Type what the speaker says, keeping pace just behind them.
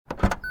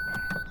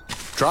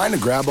Trying to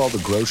grab all the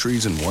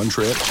groceries in one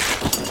trip?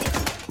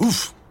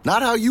 Oof,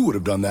 not how you would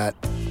have done that.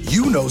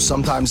 You know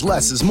sometimes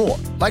less is more.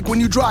 Like when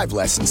you drive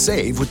less and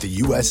save with the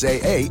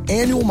USAA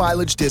annual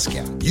mileage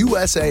discount.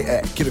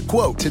 USAA. Get a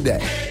quote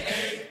today.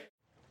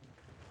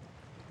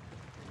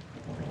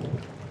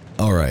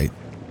 All right,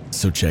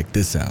 so check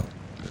this out.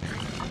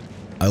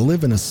 I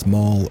live in a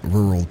small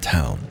rural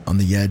town on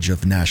the edge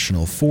of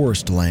national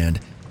forest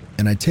land,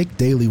 and I take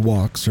daily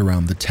walks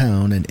around the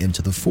town and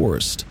into the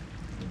forest.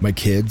 My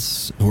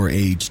kids, who are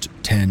aged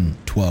 10,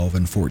 12,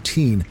 and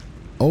 14,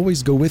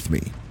 always go with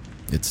me.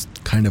 It's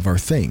kind of our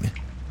thing.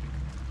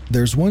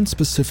 There's one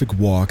specific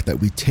walk that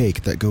we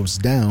take that goes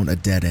down a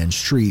dead-end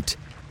street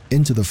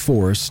into the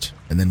forest,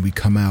 and then we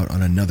come out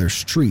on another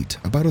street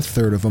about a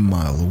third of a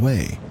mile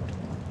away.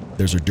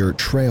 There's a dirt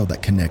trail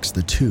that connects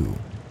the two.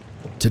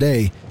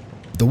 Today,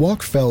 the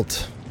walk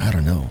felt,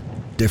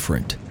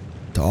 different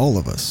to all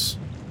of us.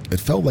 It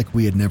felt like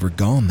we had never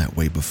gone that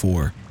way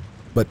before,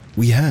 but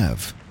we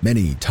have,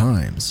 many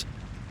times.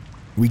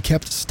 We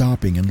kept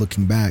stopping and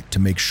looking back to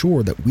make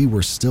sure that we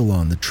were still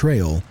on the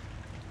trail,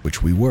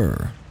 which we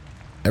were.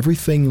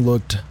 Everything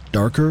looked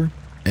darker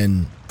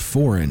and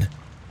foreign.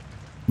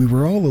 We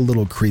were all a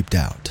little creeped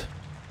out.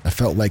 I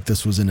felt like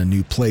this was in a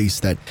new place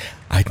that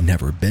I'd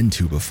never been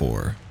to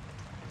before.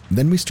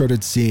 Then we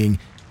started seeing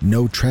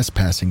no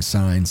trespassing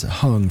signs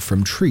hung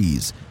from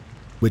trees,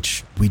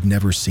 which we'd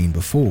never seen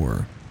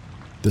before.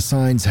 The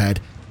signs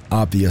had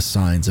obvious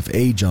signs of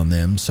age on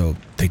them, so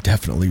they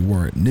definitely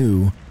weren't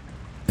new.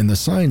 And the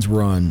signs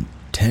were on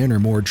 10 or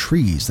more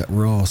trees that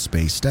were all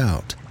spaced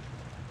out.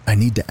 I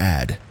need to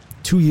add,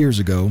 2 years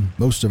ago,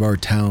 most of our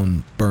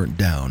town burnt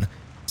down,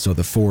 so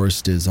the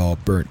forest is all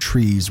burnt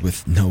trees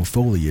with no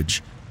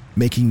foliage,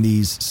 making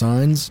these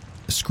signs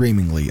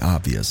screamingly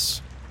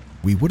obvious.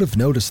 We would have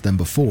noticed them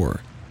before.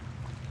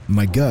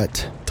 My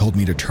gut told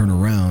me to turn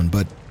around,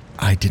 but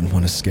I didn't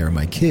want to scare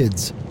my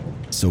kids,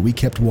 so we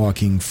kept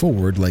walking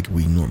forward like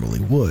we normally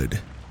would.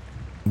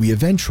 We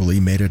eventually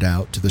made it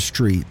out to the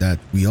street that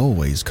we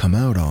always come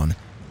out on,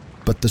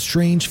 but the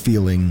strange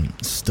feeling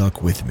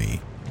stuck with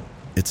me.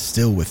 It's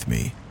still with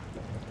me.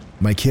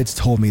 My kids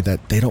told me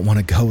that they don't want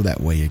to go that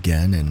way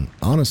again, and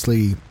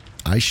honestly,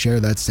 I share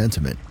that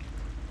sentiment.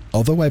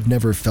 Although I've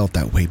never felt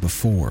that way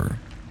before,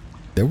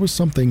 there was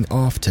something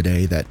off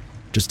today that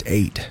just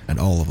ate at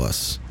all of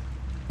us.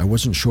 I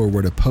wasn't sure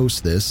where to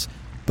post this,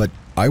 but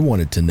I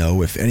wanted to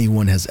know if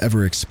anyone has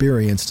ever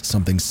experienced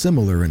something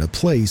similar in a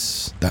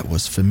place that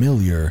was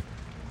familiar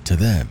to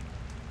them.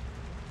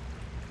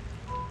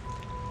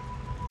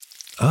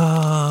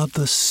 Ah,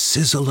 the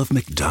sizzle of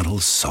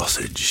McDonald's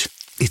sausage.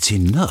 It's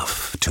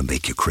enough to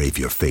make you crave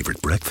your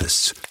favorite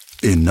breakfasts.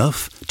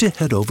 Enough to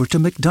head over to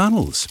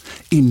McDonald's.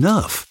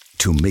 Enough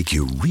to make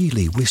you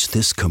really wish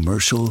this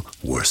commercial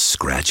were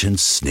scratch and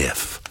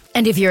sniff.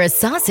 And if you're a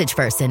sausage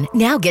person,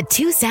 now get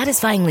 2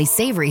 satisfyingly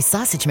savory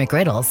sausage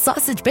McGriddles,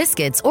 sausage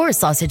biscuits, or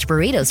sausage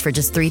burritos for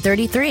just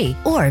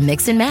 $3.33. Or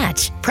mix and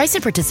match. Price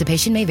and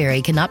participation may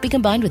vary. Cannot be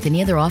combined with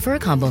any other offer or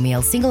combo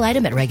meal. Single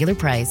item at regular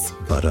price.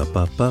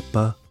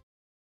 Ba-da-ba-ba-ba.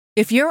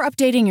 If you're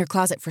updating your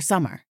closet for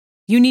summer,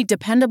 you need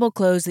dependable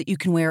clothes that you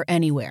can wear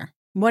anywhere,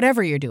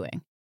 whatever you're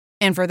doing.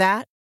 And for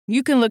that,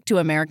 you can look to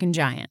American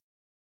Giant.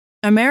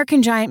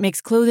 American Giant makes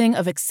clothing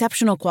of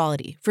exceptional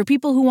quality for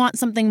people who want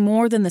something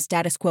more than the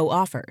status quo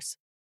offers.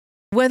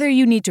 Whether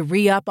you need to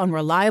re-up on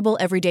reliable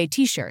everyday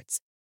t-shirts,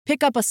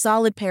 pick up a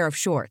solid pair of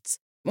shorts,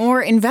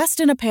 or invest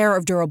in a pair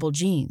of durable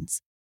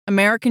jeans,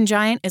 American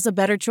Giant is a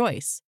better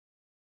choice.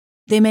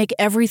 They make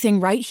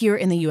everything right here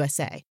in the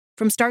USA,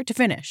 from start to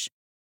finish.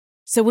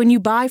 So when you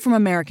buy from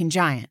American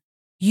Giant,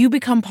 you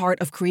become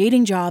part of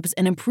creating jobs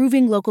and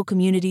improving local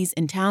communities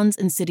in towns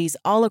and cities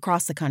all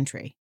across the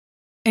country.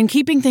 And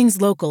keeping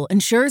things local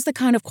ensures the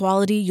kind of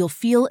quality you'll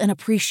feel and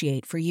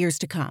appreciate for years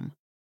to come.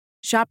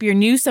 Shop your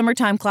new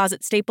summertime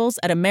closet staples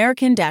at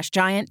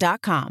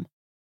american-giant.com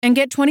and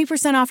get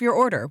 20% off your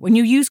order when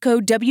you use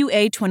code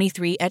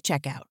WA23 at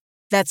checkout.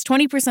 That's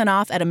 20%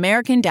 off at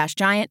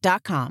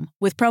american-giant.com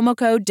with promo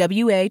code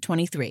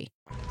WA23.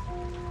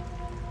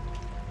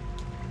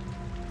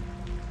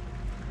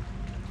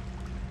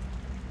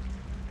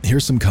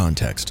 Here's some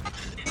context.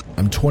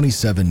 I'm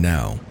 27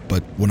 now,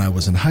 but when I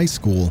was in high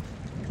school,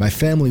 my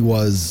family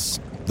was,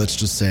 let's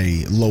just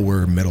say,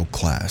 lower middle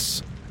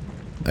class.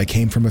 I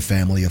came from a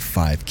family of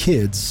 5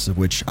 kids, of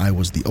which I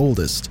was the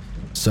oldest,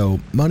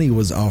 so money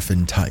was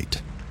often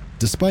tight.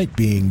 Despite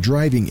being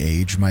driving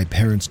age, my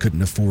parents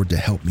couldn't afford to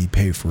help me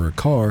pay for a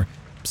car,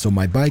 so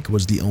my bike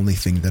was the only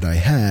thing that I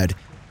had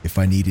if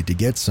I needed to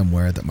get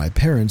somewhere that my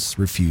parents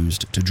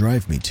refused to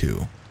drive me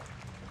to.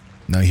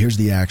 Now here's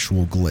the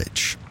actual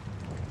glitch.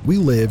 We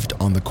lived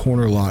on the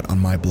corner lot on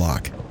my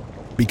block.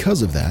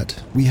 Because of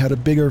that, we had a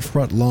bigger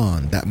front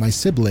lawn that my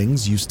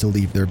siblings used to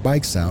leave their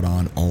bikes out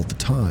on all the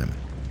time.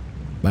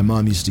 My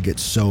mom used to get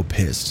so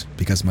pissed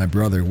because my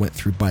brother went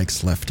through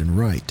bikes left and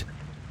right.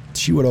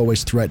 She would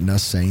always threaten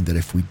us, saying that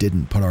if we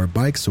didn't put our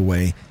bikes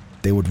away,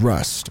 they would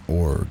rust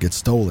or get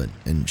stolen,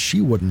 and she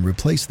wouldn't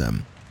replace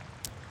them.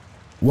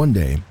 One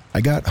day,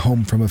 I got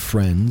home from a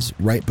friend's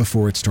right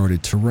before it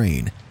started to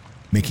rain,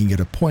 making it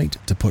a point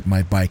to put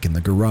my bike in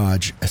the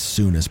garage as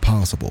soon as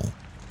possible.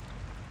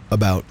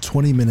 About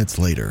 20 minutes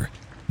later,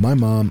 my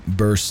mom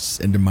bursts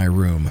into my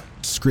room,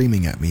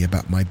 screaming at me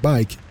about my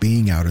bike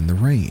being out in the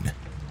rain.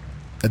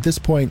 At this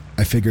point,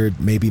 I figured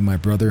maybe my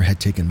brother had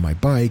taken my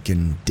bike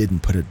and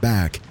didn't put it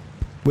back,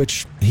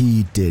 which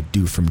he did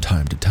do from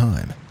time to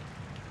time.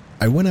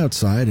 I went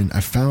outside and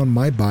I found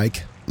my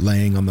bike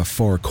laying on the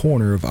far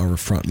corner of our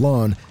front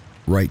lawn,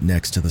 right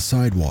next to the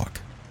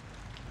sidewalk.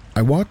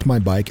 I walked my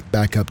bike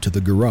back up to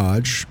the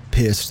garage,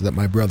 pissed that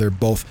my brother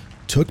both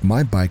took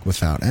my bike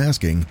without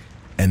asking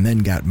and then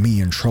got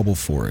me in trouble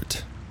for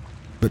it.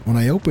 But when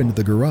I opened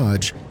the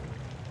garage,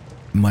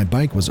 my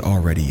bike was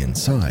already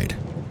inside,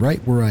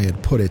 right where I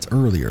had put it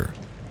earlier.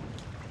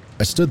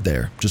 I stood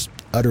there, just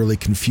utterly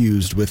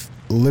confused, with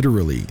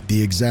literally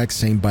the exact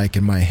same bike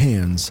in my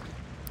hands,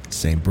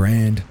 same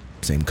brand,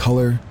 same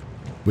color,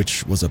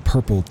 which was a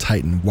purple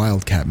Titan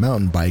Wildcat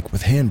mountain bike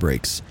with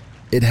handbrakes.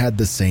 It had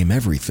the same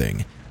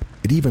everything.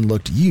 It even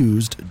looked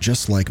used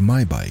just like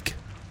my bike.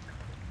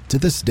 To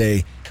this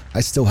day,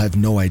 I still have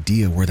no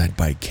idea where that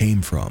bike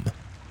came from.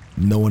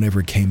 No one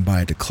ever came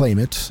by to claim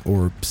it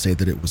or say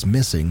that it was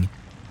missing.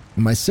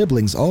 My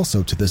siblings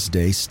also to this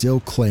day still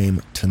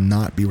claim to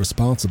not be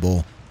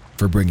responsible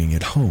for bringing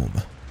it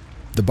home.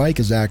 The bike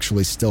is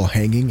actually still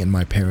hanging in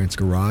my parents'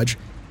 garage,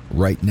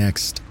 right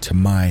next to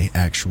my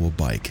actual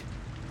bike.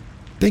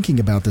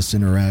 Thinking about this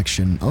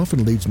interaction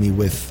often leaves me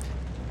with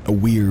a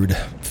weird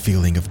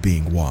feeling of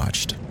being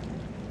watched.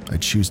 I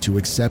choose to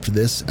accept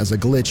this as a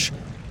glitch,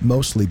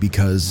 mostly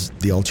because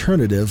the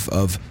alternative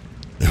of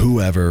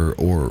whoever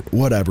or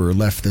whatever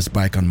left this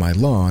bike on my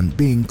lawn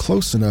being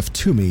close enough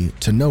to me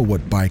to know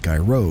what bike I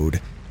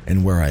rode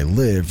and where I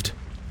lived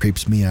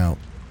creeps me out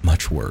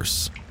much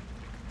worse.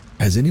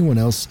 Has anyone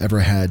else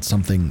ever had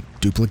something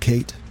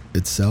duplicate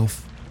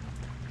itself?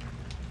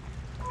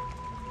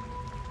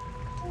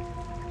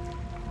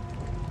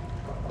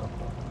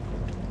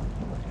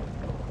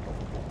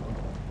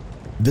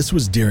 This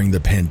was during the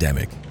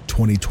pandemic,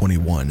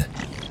 2021.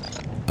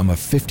 I'm a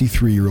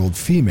 53-year-old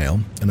female,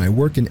 and I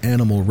work in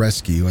animal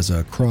rescue as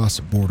a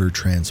cross-border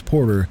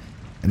transporter,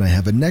 and I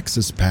have a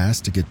Nexus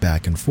pass to get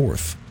back and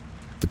forth.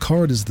 The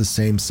card is the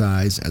same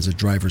size as a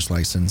driver's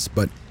license,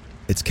 but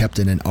it's kept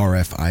in an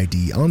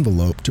RFID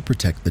envelope to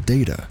protect the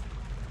data.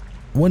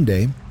 One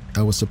day,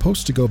 I was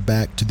supposed to go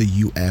back to the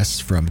US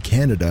from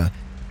Canada,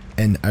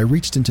 and I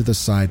reached into the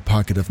side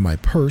pocket of my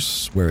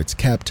purse, where it's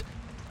kept,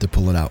 to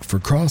pull it out for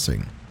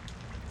crossing.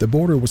 The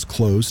border was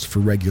closed for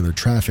regular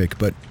traffic,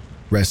 but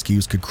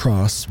rescues could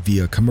cross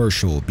via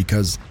commercial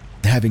because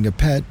having a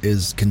pet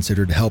is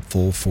considered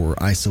helpful for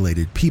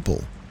isolated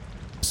people.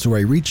 So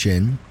I reach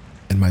in,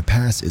 and my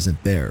pass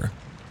isn't there.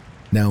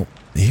 Now,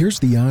 here's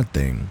the odd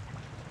thing.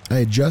 I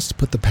had just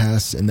put the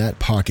pass in that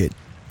pocket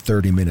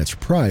 30 minutes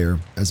prior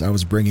as I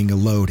was bringing a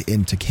load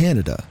into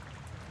Canada.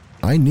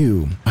 I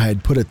knew I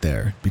had put it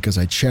there because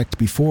I checked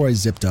before I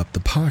zipped up the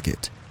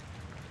pocket.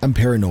 I'm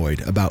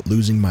paranoid about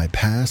losing my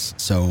pass,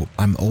 so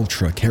I'm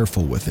ultra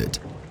careful with it.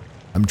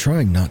 I'm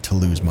trying not to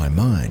lose my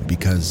mind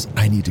because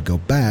I need to go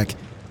back,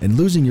 and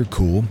losing your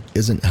cool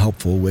isn't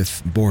helpful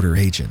with border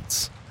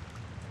agents.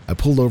 I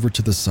pulled over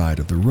to the side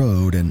of the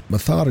road and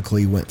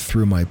methodically went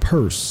through my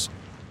purse.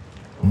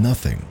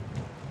 Nothing.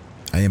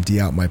 I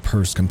empty out my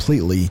purse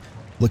completely,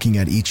 looking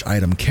at each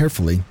item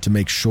carefully to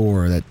make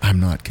sure that I'm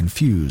not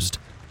confused.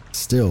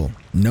 Still,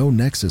 no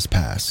Nexus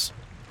pass.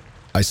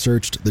 I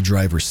searched the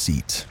driver's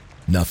seat.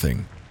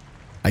 Nothing.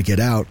 I get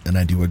out and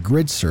I do a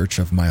grid search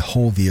of my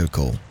whole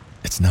vehicle.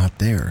 It's not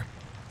there.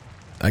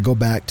 I go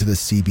back to the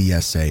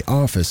CBSA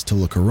office to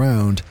look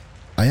around.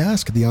 I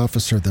ask the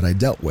officer that I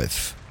dealt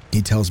with.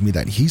 He tells me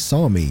that he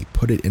saw me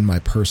put it in my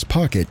purse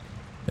pocket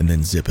and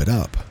then zip it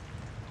up.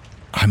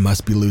 I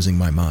must be losing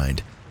my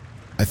mind.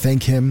 I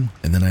thank him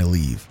and then I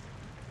leave.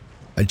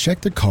 I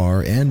check the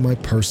car and my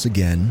purse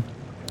again.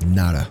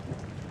 Nada.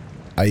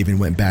 I even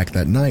went back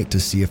that night to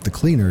see if the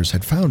cleaners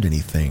had found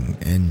anything,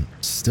 and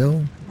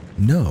still,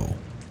 no.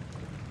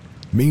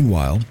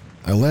 Meanwhile,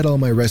 I let all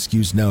my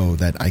rescues know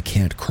that I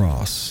can't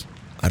cross.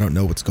 I don't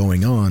know what's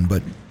going on,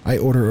 but I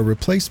order a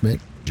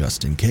replacement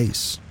just in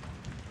case.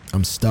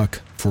 I'm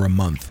stuck for a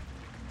month,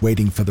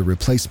 waiting for the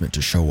replacement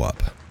to show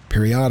up,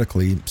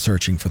 periodically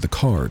searching for the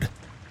card.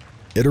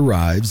 It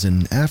arrives,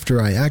 and after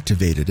I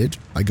activated it,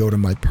 I go to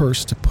my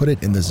purse to put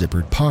it in the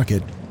zippered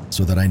pocket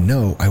so that I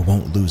know I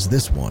won't lose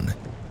this one.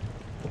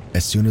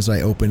 As soon as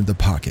I opened the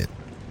pocket,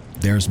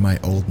 there's my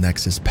old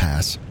Nexus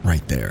pass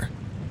right there.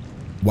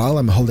 While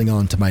I'm holding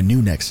on to my new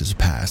Nexus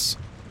pass,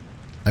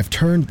 I've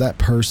turned that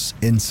purse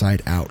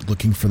inside out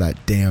looking for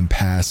that damn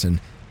pass, and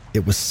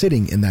it was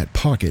sitting in that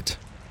pocket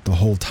the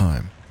whole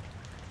time.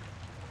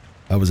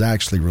 I was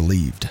actually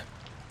relieved.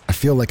 I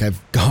feel like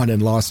I've gone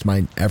and lost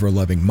my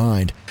ever-loving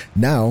mind,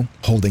 now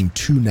holding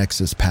 2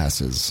 Nexus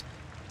passes.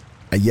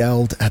 I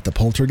yelled at the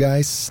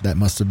poltergeist that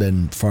must have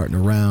been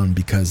farting around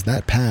because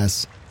that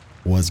pass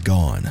was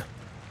gone.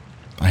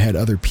 I had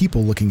other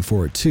people looking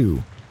for it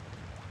too.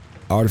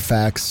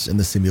 Artifacts in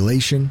the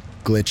simulation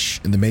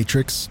glitch in the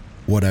Matrix,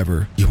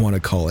 whatever you want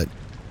to call it.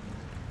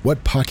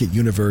 What pocket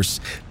universe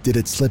did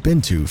it slip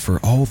into for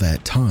all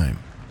that time?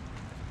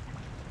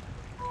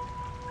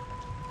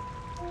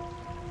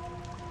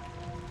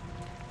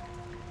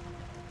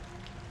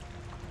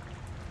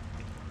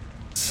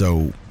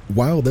 So,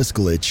 while this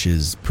glitch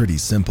is pretty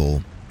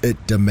simple,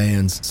 it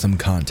demands some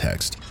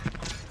context.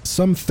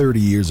 Some 30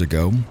 years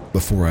ago,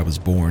 before I was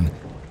born,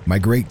 my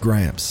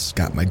great-gramps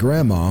got my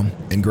grandma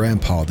and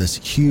grandpa this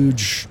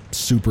huge,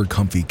 super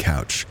comfy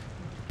couch,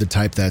 the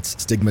type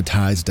that's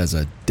stigmatized as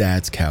a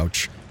dad's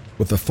couch,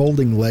 with a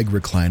folding leg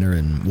recliner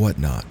and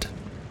whatnot.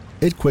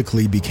 It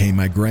quickly became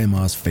my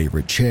grandma's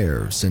favorite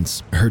chair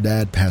since her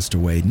dad passed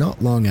away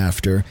not long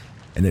after,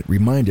 and it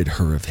reminded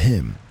her of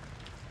him.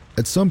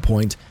 At some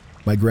point,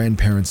 my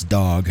grandparents'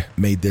 dog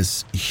made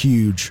this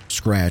huge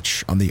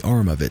scratch on the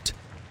arm of it.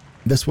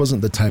 This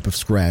wasn't the type of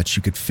scratch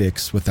you could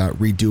fix without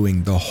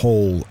redoing the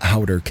whole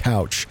outer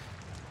couch,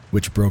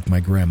 which broke my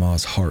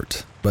grandma's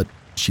heart, but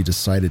she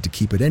decided to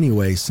keep it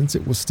anyway since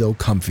it was still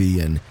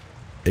comfy and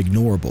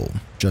ignorable,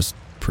 just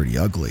pretty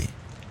ugly.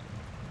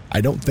 I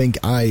don't think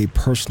I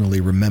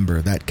personally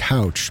remember that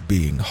couch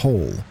being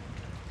whole.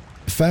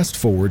 Fast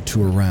forward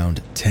to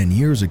around 10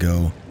 years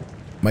ago,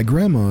 my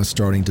grandma is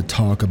starting to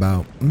talk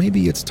about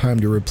maybe it's time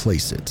to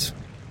replace it.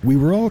 We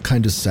were all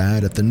kind of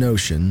sad at the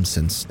notion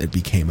since it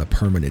became a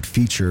permanent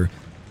feature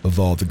of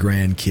all the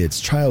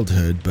grandkids'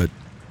 childhood, but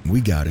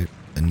we got it,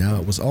 and now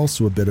it was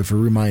also a bit of a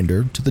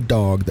reminder to the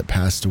dog that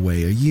passed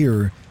away a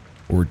year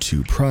or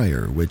two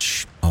prior,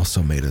 which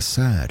also made us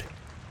sad.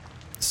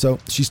 So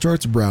she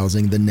starts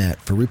browsing the net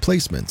for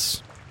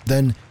replacements.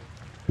 Then,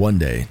 one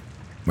day,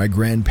 my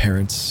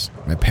grandparents,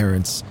 my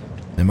parents,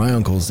 and my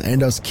uncles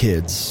and us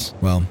kids,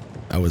 well,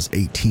 I was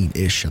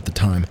 18-ish at the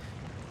time,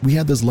 we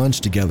had this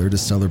lunch together to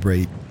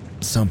celebrate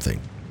something.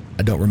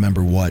 I don't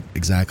remember what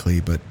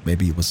exactly, but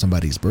maybe it was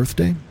somebody's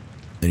birthday?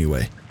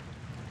 Anyway,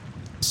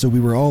 so we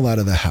were all out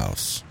of the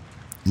house.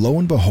 Lo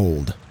and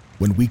behold,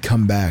 when we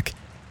come back,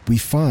 we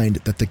find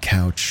that the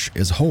couch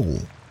is whole.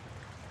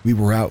 We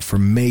were out for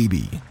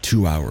maybe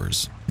 2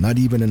 hours, not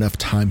even enough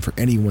time for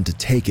anyone to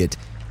take it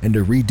and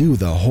to redo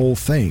the whole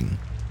thing,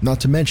 not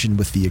to mention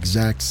with the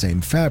exact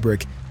same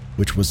fabric,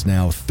 which was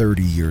now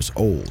 30 years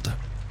old.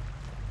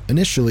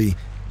 Initially,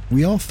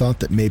 we all thought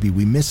that maybe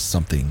we missed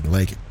something,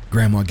 like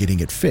Grandma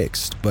getting it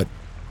fixed, but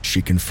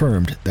she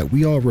confirmed that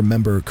we all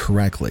remember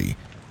correctly,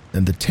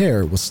 and the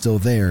tear was still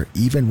there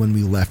even when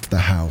we left the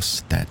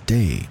house that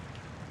day.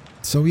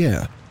 So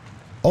yeah,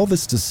 all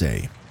this to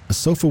say, a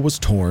sofa was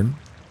torn,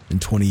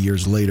 and 20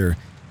 years later,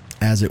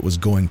 as it was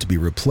going to be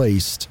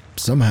replaced,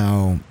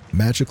 somehow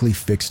magically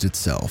fixed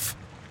itself.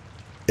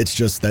 It's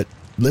just that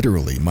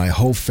literally my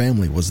whole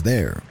family was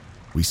there.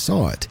 We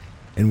saw it,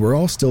 and we're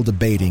all still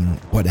debating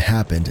what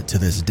happened to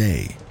this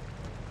day.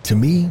 To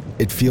me,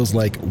 it feels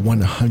like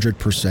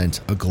 100%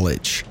 a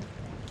glitch.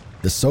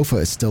 The sofa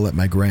is still at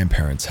my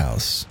grandparents'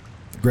 house.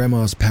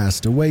 Grandma's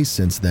passed away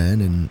since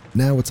then, and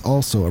now it's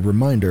also a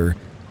reminder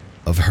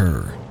of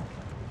her.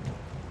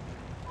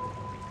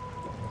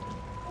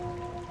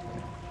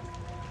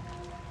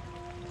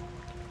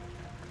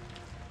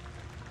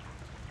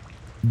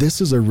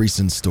 This is a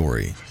recent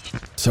story.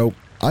 So,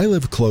 I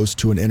live close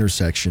to an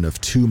intersection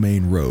of two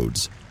main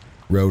roads.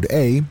 Road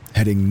A,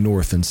 heading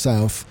north and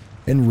south,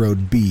 and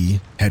Road B,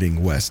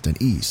 heading west and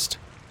east.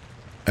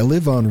 I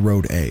live on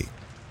Road A.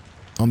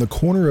 On the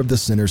corner of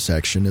this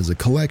intersection is a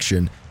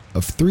collection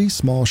of 3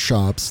 small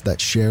shops that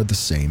share the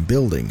same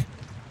building.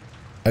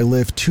 I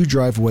live 2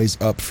 driveways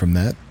up from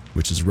that,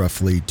 which is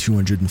roughly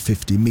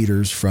 250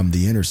 meters from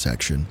the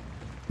intersection.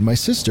 My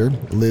sister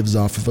lives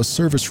off of a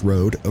service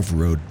road of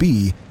Road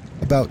B,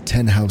 about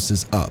 10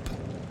 houses up,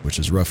 which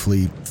is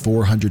roughly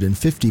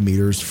 450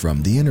 meters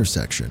from the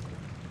intersection.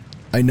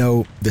 I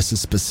know this is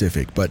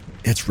specific, but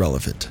it's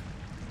relevant.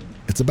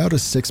 It's about a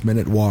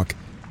 6-minute walk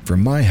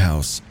from my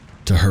house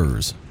to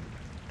hers.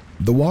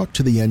 The walk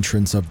to the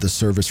entrance of the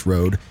service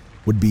road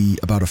would be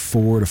about a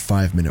 4 to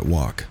 5 minute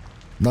walk.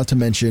 Not to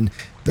mention,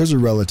 there's a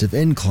relative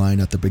incline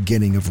at the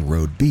beginning of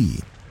Road B.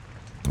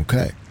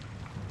 Okay.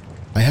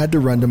 I had to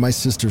run to my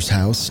sister's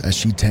house as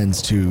she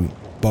tends to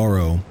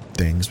borrow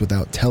things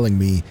without telling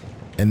me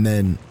and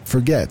then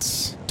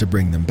forgets to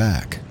bring them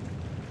back.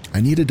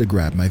 I needed to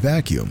grab my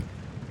vacuum.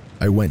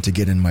 I went to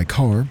get in my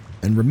car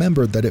and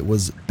remembered that it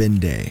was bin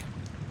day.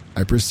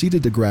 I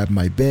proceeded to grab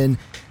my bin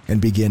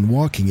and began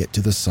walking it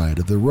to the side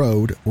of the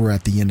road, or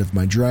at the end of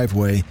my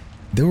driveway,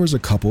 there was a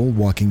couple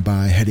walking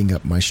by heading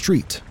up my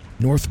street,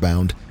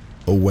 northbound,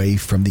 away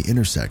from the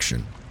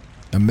intersection.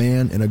 A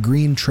man in a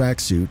green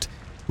tracksuit,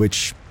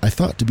 which I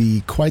thought to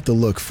be quite the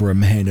look for a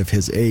man of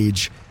his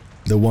age.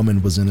 The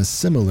woman was in a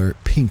similar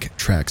pink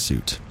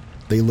tracksuit.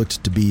 They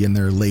looked to be in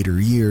their later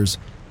years,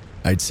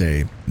 I'd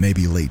say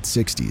maybe late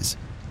 60s.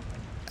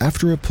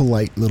 After a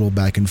polite little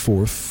back and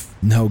forth,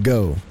 no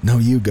go, no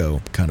you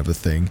go kind of a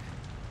thing,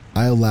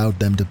 I allowed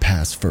them to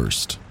pass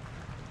first.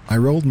 I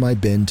rolled my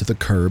bin to the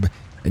curb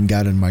and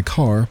got in my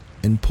car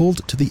and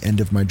pulled to the end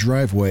of my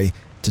driveway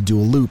to do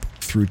a loop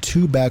through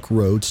 2 back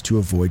roads to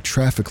avoid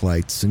traffic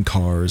lights and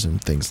cars and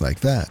things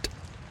like that.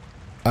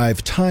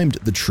 I've timed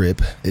the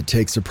trip. It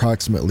takes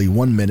approximately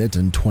 1 minute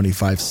and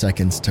 25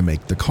 seconds to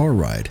make the car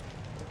ride.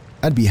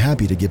 I'd be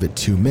happy to give it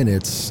 2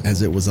 minutes,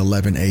 as it was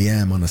 11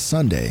 a.m. on a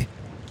Sunday.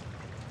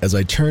 As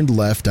I turned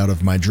left out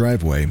of my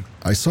driveway,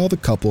 I saw the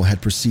couple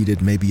had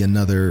proceeded maybe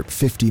another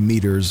 50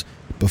 meters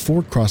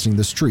before crossing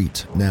the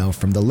street, now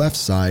from the left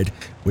side,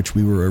 which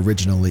we were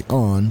originally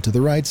on, to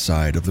the right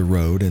side of the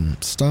road,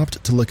 and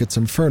stopped to look at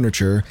some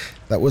furniture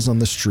that was on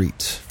the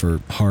street for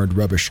hard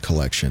rubbish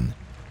collection.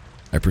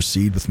 I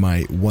proceed with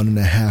my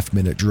 1.5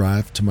 minute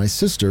drive to my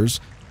sister's.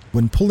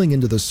 When pulling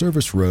into the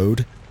service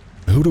road,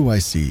 who do I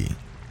see?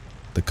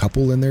 The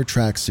couple in their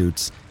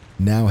tracksuits,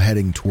 now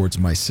heading towards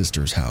my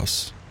sister's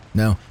house.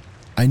 Now,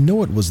 I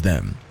know it was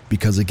them,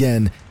 because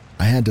again,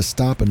 I had to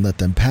stop and let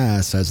them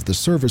pass as the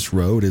service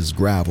road is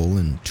gravel,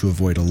 and to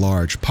avoid a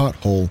large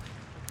pothole,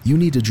 you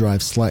need to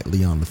drive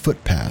slightly on the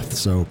footpath,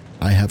 so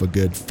I have a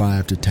good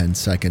 5 to 10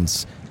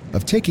 seconds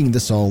of taking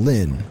this all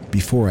in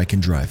before I can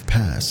drive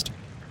past.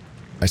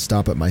 I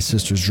stop at my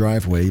sister's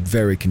driveway,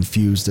 very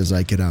confused as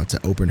I get out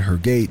to open her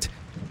gate.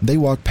 They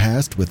walk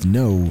past with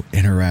no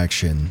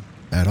interaction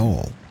at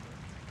all.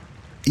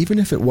 Even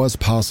if it was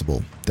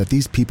possible that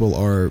these people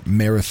are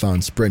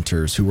marathon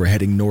sprinters who were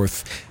heading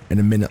north and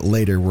a minute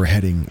later were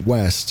heading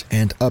west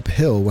and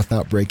uphill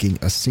without breaking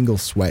a single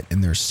sweat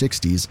in their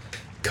 60s,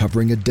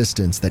 covering a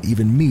distance that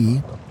even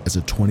me, as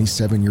a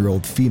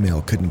 27-year-old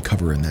female, couldn't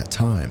cover in that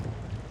time.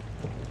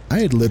 I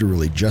had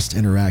literally just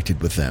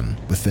interacted with them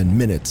within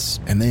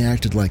minutes, and they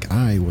acted like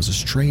I was a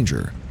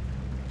stranger.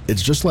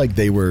 It's just like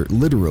they were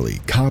literally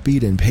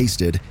copied and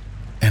pasted,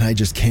 and I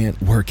just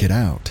can't work it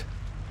out.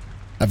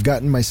 I've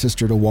gotten my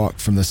sister to walk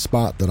from the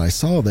spot that I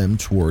saw them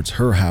towards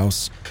her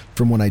house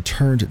from when I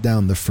turned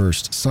down the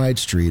first side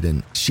street,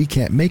 and she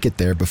can't make it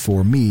there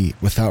before me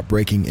without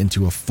breaking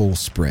into a full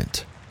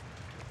sprint.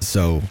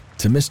 So,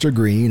 to Mr.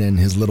 Green and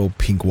his little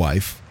pink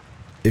wife,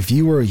 if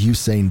you were a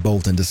Usain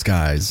Bolt in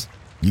disguise,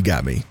 you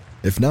got me.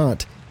 If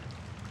not,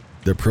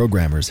 the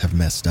programmers have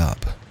messed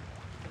up.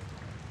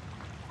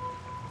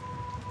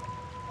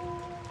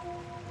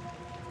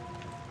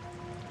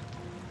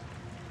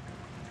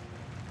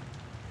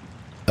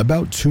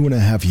 About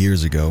 2.5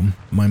 years ago,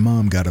 my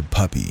mom got a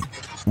puppy.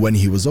 When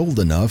he was old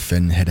enough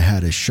and had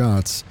had his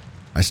shots,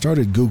 I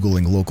started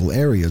Googling local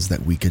areas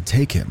that we could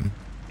take him.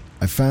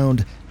 I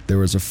found there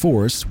was a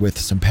forest with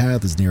some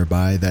paths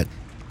nearby that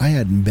I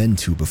hadn't been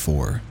to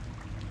before.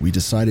 We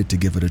decided to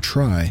give it a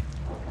try.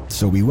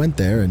 So we went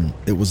there, and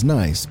it was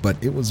nice,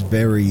 but it was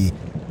very,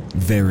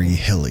 very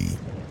hilly,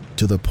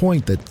 to the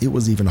point that it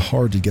was even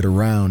hard to get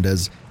around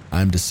as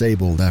I'm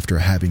disabled after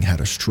having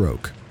had a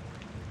stroke.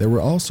 There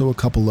were also a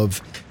couple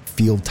of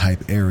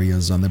field-type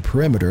areas on the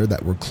perimeter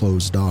that were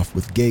closed off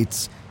with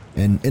gates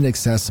and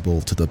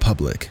inaccessible to the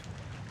public.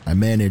 I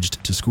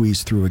managed to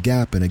squeeze through a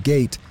gap in a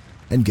gate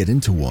and get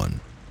into one.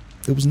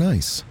 It was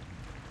nice.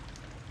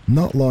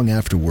 Not long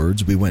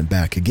afterwards, we went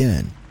back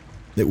again.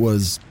 It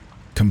was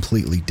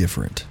completely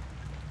different.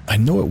 I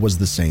know it was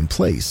the same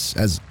place,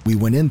 as we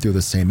went in through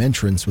the same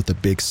entrance with a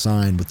big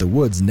sign with the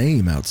Woods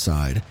name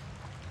outside,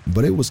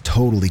 but it was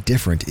totally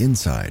different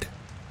inside.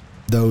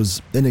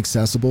 Those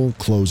inaccessible,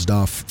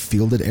 closed-off,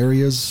 fielded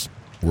areas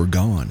were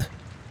gone.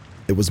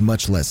 It was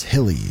much less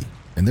hilly,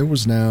 and there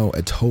was now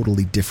a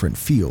totally different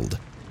field,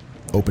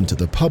 open to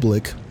the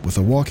public with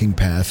a walking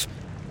path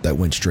that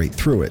went straight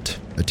through it,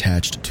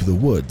 attached to the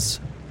woods.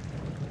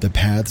 The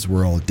paths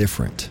were all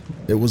different.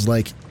 It was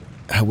like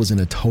I was in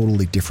a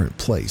totally different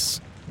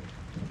place.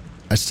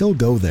 I still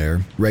go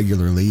there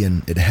regularly,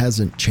 and it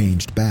hasn't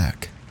changed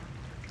back.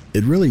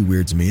 It really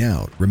weirds me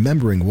out,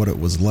 remembering what it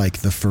was like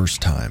the first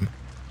time.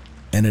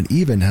 And it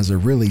even has a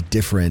really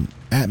different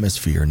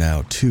atmosphere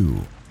now,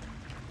 too.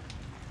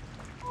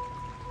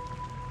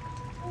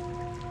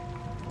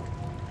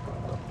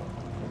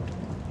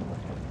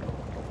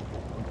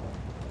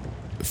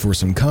 For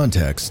some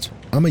context,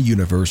 I'm a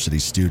university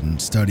student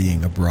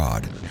studying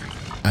abroad.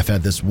 I've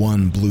had this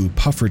one blue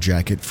puffer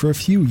jacket for a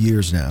few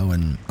years now,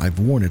 and I've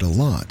worn it a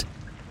lot.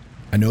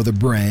 I know the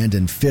brand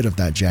and fit of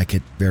that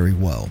jacket very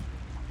well.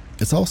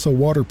 It's also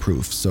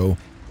waterproof, so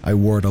I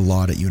wore it a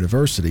lot at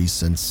university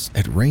since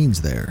it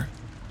rains there.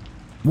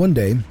 One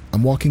day,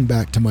 I'm walking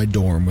back to my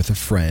dorm with a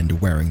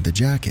friend wearing the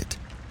jacket,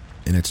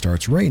 and it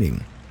starts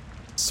raining.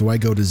 So I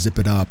go to zip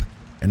it up,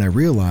 and I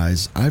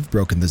realize I've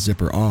broken the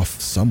zipper off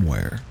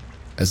somewhere.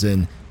 As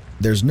in,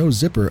 there's no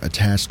zipper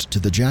attached to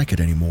the jacket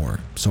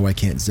anymore, so I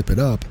can't zip it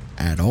up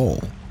at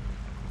all.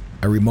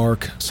 I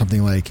remark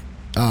something like,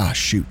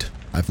 shoot,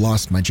 I've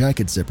lost my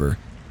jacket zipper.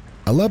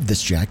 I love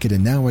this jacket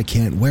and now I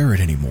can't wear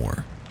it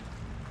anymore.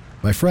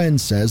 My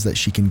friend says that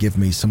she can give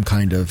me some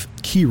kind of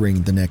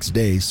keyring the next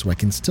day so I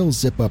can still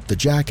zip up the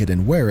jacket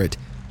and wear it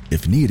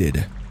if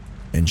needed,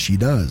 and she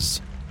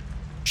does.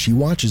 She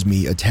watches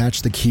me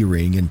attach the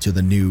keyring into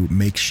the new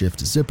makeshift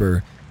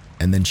zipper,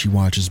 and then she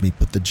watches me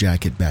put the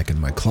jacket back in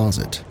my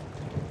closet.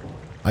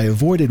 I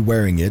avoided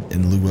wearing it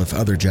in lieu of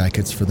other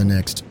jackets for the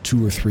next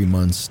 2 or 3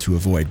 months to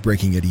avoid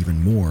breaking it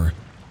even more.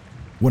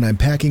 When I'm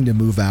packing to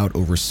move out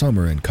over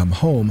summer and come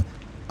home,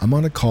 I'm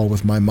on a call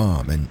with my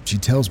mom and she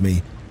tells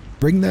me,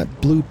 "Bring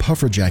that blue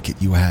puffer jacket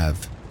you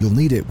have. You'll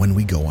need it when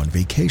we go on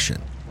vacation."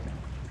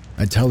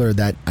 I tell her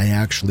that I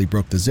actually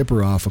broke the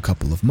zipper off a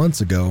couple of months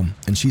ago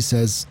and she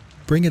says,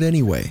 "Bring it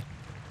anyway.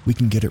 We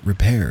can get it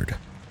repaired."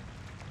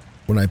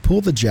 When I pull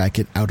the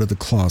jacket out of the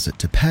closet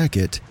to pack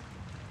it,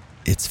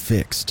 it's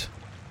fixed.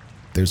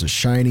 There's a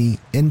shiny,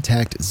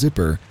 intact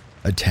zipper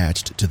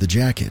attached to the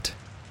jacket.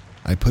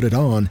 I put it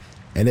on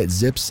and it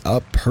zips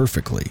up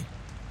perfectly.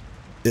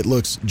 It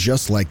looks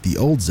just like the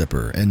old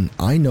zipper, and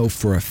I know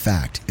for a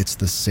fact it's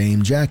the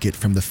same jacket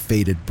from the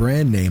faded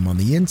brand name on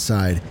the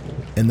inside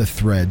and the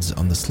threads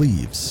on the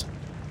sleeves.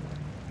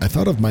 I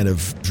thought I might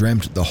have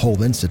dreamt the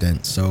whole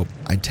incident, so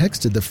I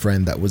texted the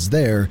friend that was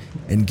there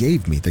and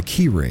gave me the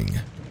key ring.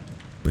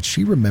 But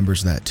she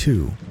remembers that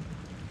too.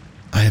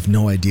 I have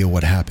no idea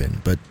what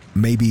happened, but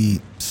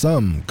maybe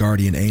some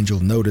guardian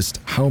angel noticed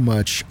how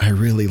much I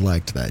really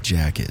liked that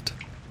jacket.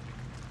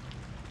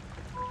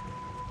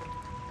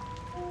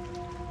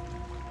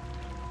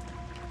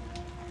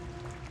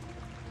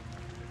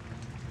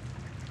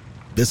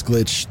 This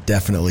glitch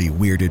definitely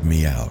weirded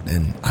me out,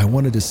 and I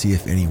wanted to see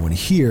if anyone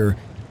here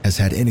has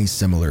had any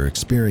similar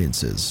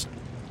experiences.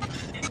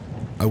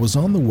 I was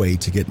on the way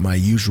to get my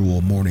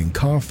usual morning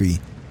coffee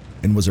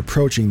and was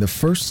approaching the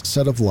first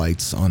set of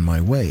lights on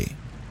my way.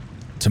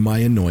 To my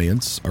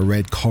annoyance, a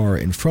red car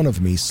in front of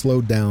me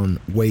slowed down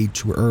way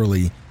too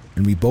early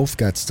and we both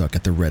got stuck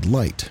at the red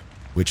light,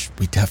 which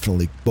we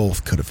definitely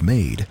both could have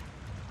made.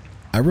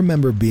 I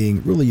remember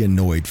being really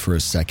annoyed for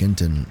a second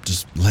and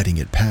just letting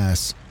it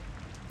pass.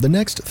 The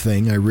next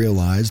thing I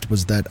realized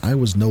was that I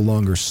was no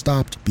longer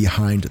stopped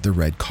behind the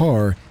red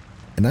car,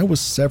 and I was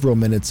several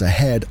minutes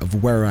ahead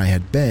of where I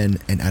had been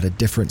and at a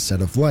different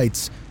set of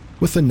lights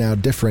with a now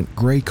different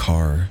gray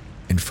car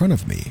in front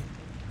of me.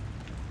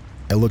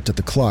 I looked at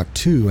the clock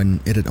too, and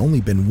it had only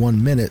been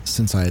 1 minute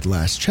since I had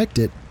last checked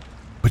it,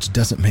 which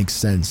doesn't make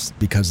sense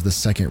because the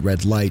second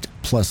red light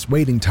plus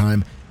waiting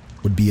time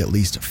would be at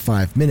least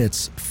 5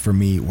 minutes for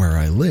me where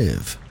I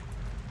live.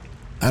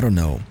 I don't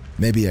know.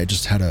 Maybe I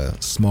just had a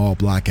small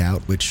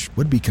blackout, which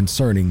would be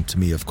concerning to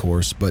me, of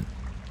course, but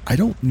I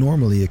don't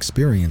normally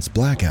experience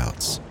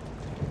blackouts.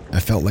 I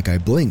felt like I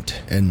blinked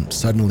and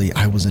suddenly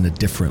I was in a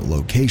different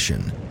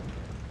location.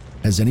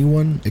 Has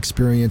anyone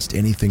experienced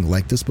anything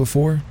like this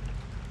before?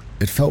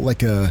 It felt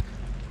like a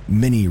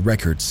mini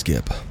record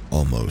skip,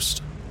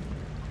 almost.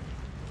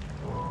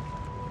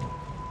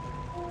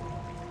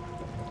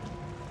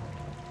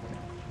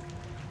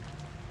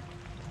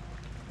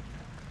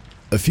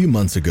 A few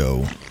months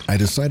ago, I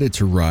decided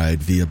to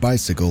ride via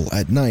bicycle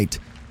at night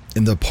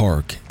in the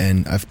park,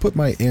 and I've put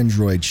my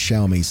Android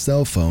Xiaomi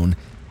cell phone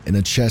in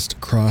a chest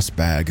cross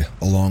bag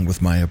along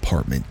with my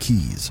apartment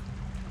keys.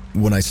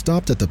 When I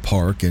stopped at the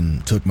park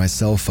and took my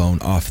cell phone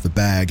off the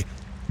bag,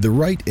 the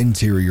right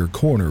interior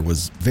corner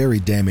was very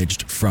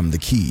damaged from the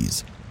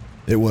keys.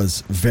 It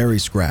was very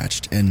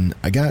scratched, and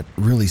I got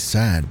really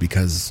sad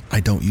because I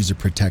don't use a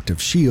protective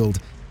shield,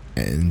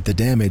 and the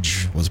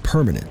damage was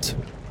permanent.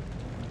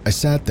 I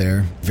sat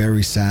there,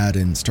 very sad,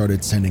 and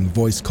started sending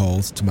voice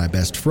calls to my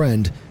best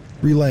friend,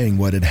 relaying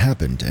what had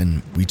happened,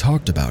 and we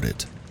talked about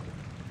it.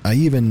 I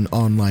even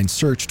online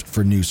searched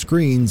for new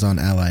screens on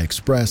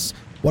AliExpress,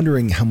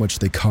 wondering how much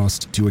they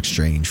cost to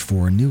exchange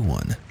for a new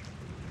one.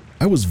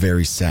 I was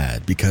very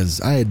sad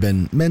because I had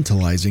been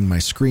mentalizing my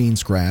screen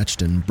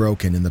scratched and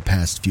broken in the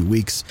past few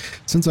weeks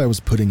since I was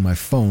putting my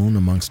phone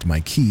amongst my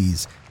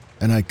keys,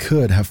 and I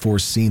could have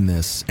foreseen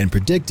this and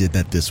predicted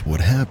that this would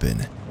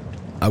happen.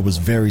 I was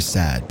very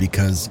sad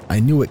because I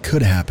knew it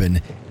could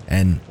happen,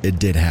 and it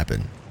did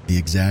happen, the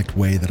exact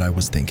way that I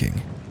was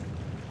thinking.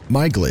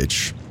 My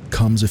glitch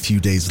comes a few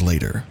days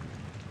later.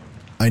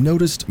 I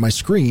noticed my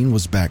screen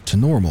was back to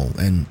normal,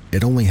 and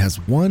it only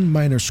has one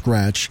minor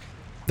scratch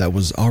that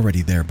was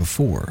already there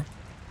before.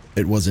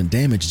 It wasn't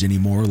damaged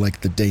anymore like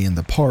the day in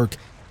the park,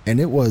 and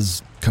it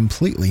was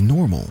completely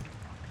normal.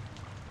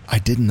 I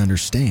didn't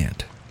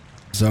understand.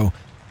 So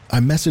I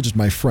messaged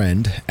my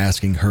friend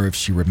asking her if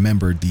she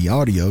remembered the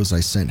audios I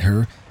sent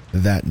her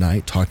that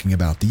night talking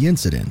about the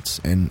incident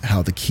and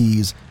how the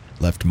keys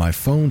left my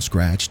phone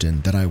scratched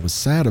and that I was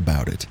sad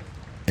about it,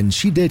 and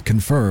she did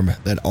confirm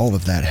that all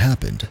of that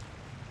happened.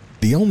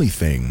 The only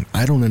thing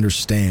I don't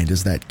understand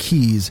is that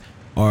keys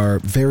are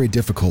very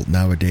difficult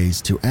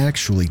nowadays to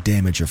actually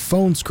damage a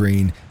phone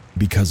screen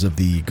because of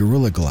the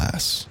Gorilla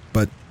Glass,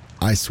 but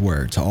I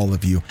swear to all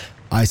of you,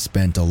 I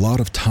spent a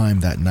lot of time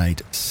that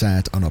night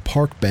sat on a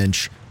park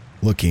bench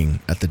looking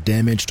at the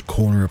damaged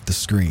corner of the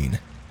screen.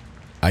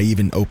 I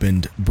even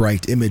opened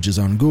Bright Images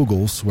on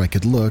Google so I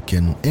could look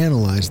and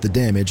analyze the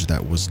damage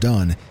that was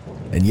done,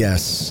 and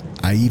yes,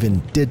 I even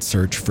did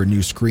search for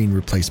new screen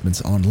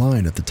replacements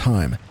online at the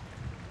time.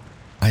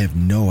 I have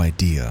no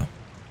idea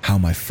how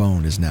my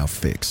phone is now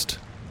fixed.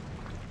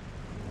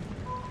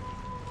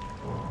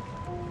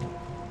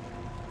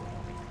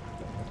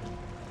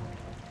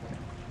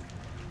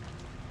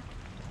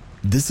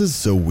 This is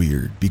so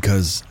weird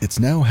because it's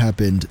now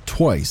happened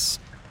twice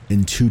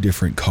in 2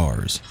 different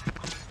cars.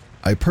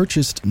 I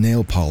purchased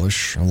nail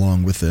polish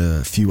along with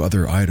a few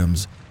other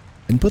items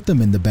and put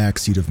them in the back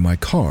seat of my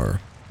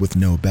car with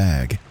no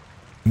bag.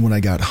 And when I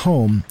got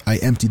home, I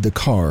emptied the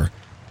car.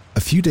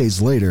 A few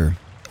days later,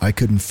 I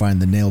couldn't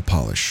find the nail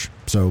polish,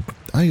 so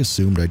I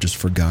assumed I just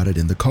forgot it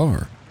in the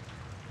car.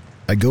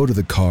 I go to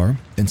the car,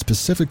 and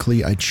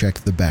specifically I check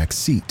the back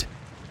seat.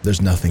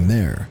 There's nothing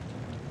there.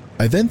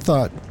 I then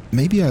thought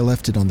maybe I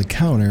left it on the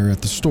counter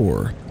at the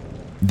store.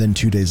 Then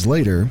 2 days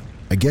later,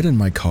 I get in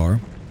my car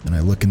and I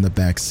look in the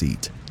back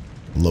seat.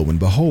 Lo and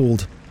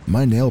behold,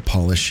 my nail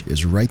polish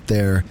is right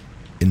there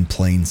in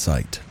plain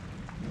sight.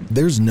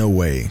 There's no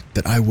way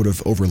that I would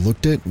have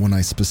overlooked it when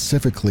I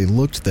specifically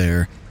looked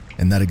there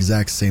in that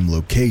exact same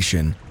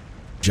location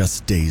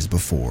just days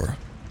before.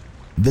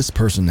 This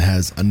person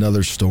has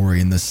another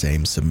story in the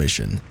same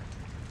submission.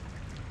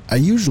 I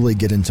usually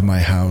get into my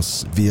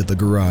house via the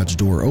garage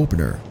door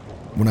opener.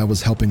 When I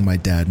was helping my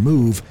dad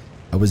move,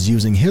 I was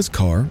using his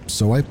car,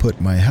 so I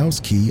put my house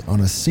key on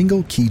a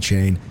single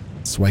keychain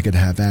so I could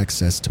have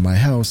access to my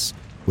house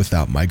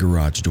without my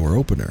garage door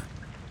opener.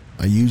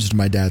 I used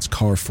my dad's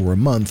car for a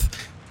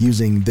month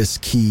using this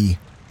key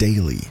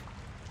daily.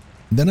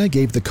 Then I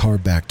gave the car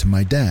back to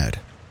my dad.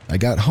 I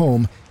got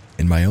home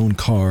in my own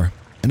car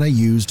and I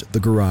used the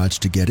garage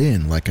to get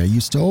in like I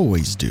used to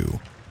always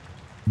do.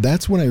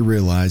 That's when I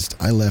realized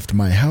I left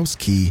my house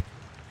key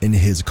in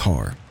his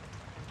car.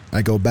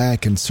 I go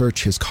back and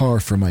search his car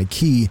for my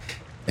key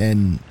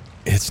and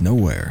it's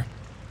nowhere.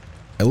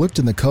 I looked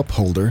in the cup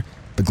holder,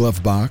 the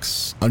glove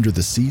box, under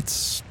the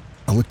seats.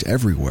 I looked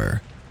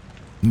everywhere.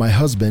 My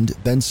husband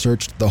then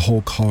searched the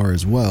whole car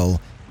as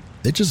well.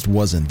 It just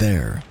wasn't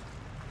there.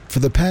 For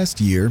the past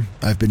year,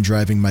 I've been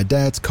driving my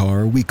dad's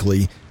car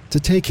weekly to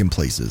take him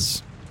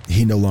places.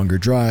 He no longer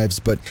drives,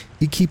 but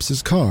he keeps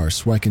his car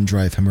so I can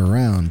drive him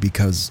around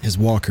because his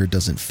walker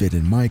doesn't fit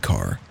in my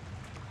car.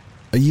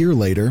 A year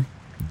later,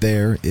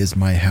 there is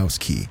my house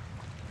key,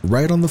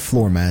 right on the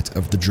floor mat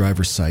of the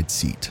driver's side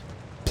seat.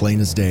 Plain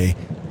as day,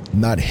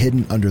 not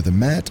hidden under the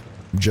mat,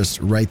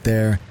 just right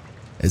there,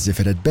 as if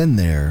it had been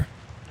there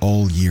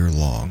all year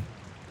long.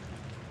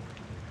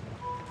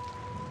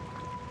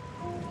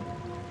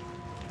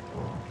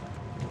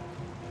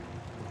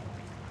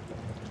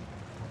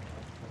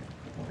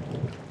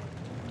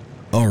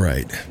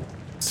 Alright,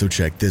 so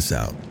check this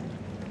out.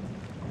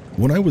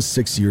 When I was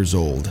 6 years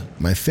old,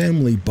 my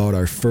family bought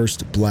our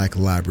first black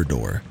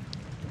Labrador.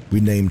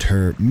 We named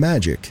her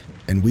Magic,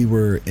 and we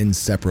were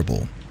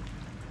inseparable.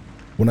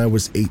 When I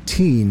was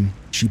 18,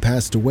 she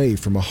passed away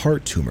from a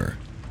heart tumor.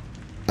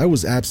 I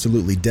was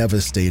absolutely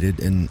devastated,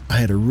 and I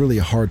had a really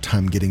hard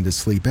time getting to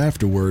sleep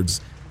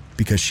afterwards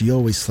because she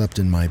always slept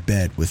in my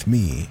bed with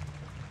me.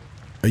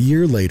 A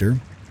year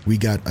later, we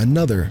got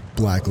another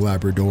black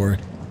Labrador,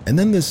 and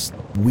then this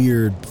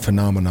weird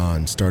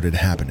phenomenon started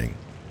happening.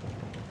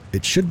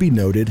 It should be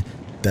noted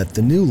that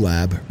the new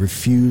lab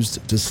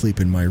refused to sleep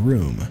in my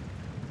room.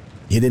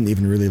 He didn't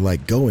even really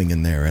like going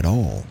in there at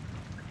all.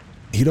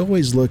 He'd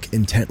always look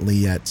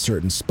intently at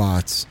certain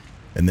spots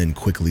and then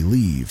quickly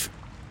leave.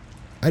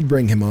 I'd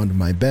bring him onto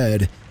my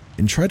bed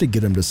and try to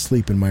get him to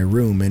sleep in my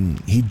room, and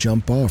he'd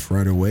jump off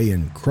right away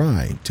and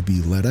cry to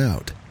be let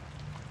out.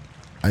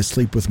 I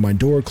sleep with my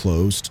door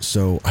closed,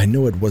 so I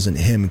know it wasn't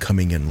him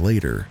coming in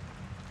later.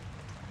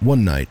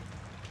 One night,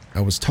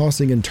 I was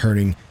tossing and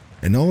turning,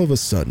 and all of a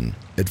sudden,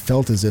 it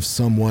felt as if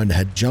someone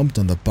had jumped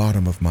on the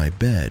bottom of my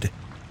bed.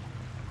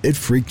 It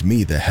freaked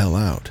me the hell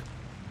out.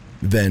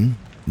 Then,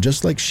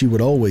 just like she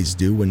would always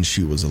do when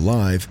she was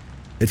alive,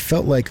 it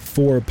felt like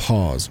 4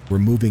 paws were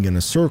moving in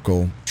a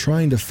circle,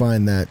 trying to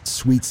find that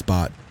sweet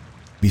spot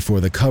before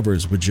the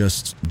covers would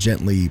just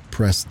gently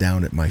press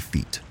down at my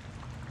feet.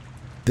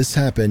 This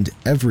happened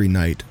every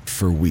night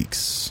for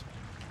weeks.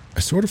 I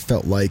sort of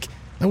felt like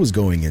I was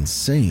going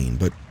insane,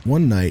 but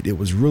one night it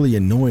was really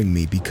annoying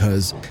me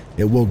because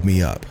it woke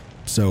me up.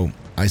 So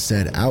I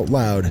said out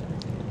loud,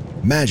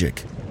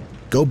 "Magic,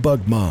 go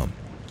bug Mom."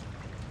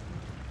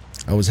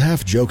 I was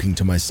half joking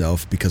to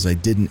myself because I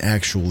didn't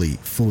actually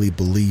fully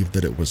believe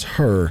that it was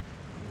her,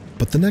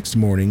 but the next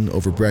morning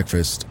over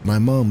breakfast, my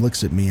mom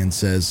looks at me and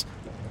says,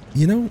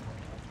 "You know,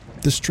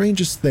 the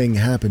strangest thing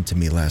happened to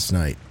me last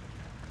night.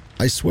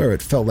 I swear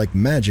it felt like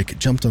Magic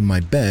jumped on my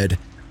bed,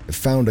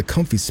 found a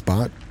comfy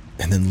spot,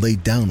 and then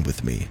laid down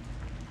with me."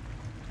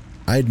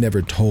 I'd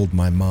never told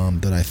my mom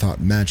that I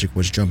thought Magic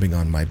was jumping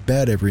on my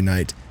bed every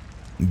night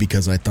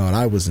because I thought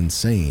I was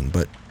insane,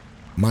 but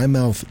my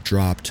mouth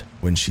dropped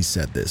when she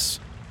said this.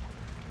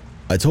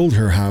 I told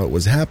her how it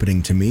was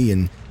happening to me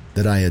and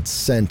that I had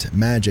sent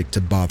Magic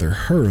to bother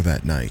her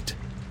that night.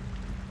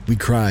 We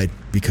cried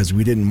because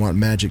we didn't want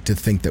Magic to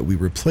think that we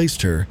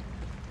replaced her.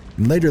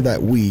 And later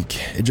that week,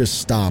 it just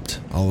stopped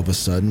all of a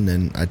sudden,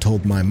 and I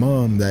told my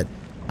mom that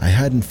I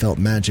hadn't felt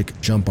Magic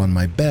jump on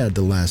my bed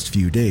the last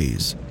few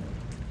days.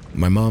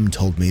 My mom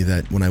told me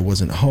that when I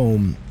wasn't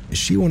home,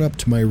 she went up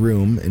to my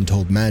room and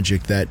told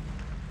Magic that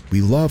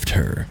we loved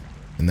her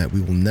and that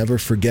we will never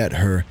forget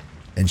her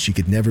and she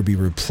could never be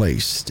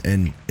replaced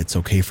and it's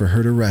okay for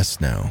her to rest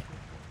now.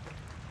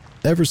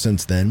 Ever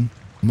since then,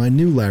 my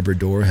new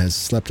Labrador has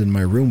slept in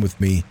my room with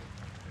me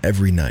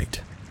every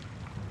night.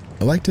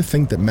 I like to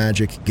think that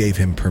magic gave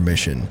him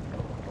permission.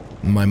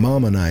 My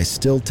mom and I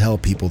still tell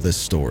people this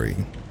story.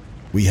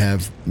 We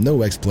have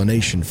no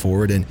explanation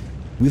for it, and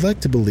we like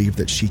to believe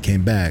that she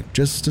came back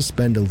just to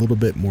spend a little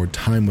bit more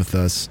time with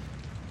us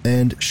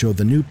and show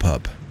the new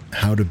pup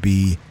how to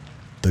be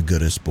the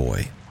goodest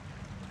boy.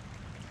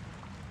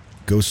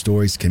 Ghost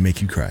stories can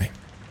make you cry.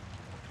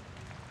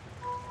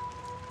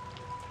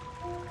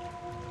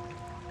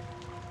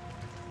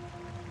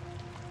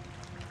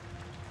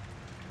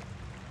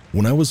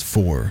 When I was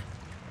 4,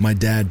 my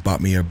dad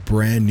bought me a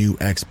brand new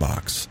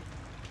Xbox.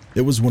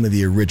 It was one of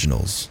the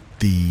originals,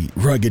 the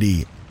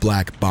ruggedy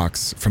black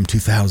box from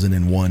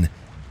 2001,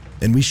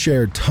 and we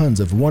shared tons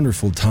of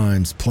wonderful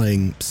times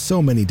playing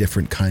so many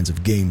different kinds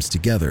of games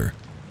together.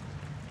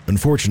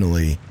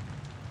 Unfortunately,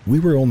 we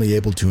were only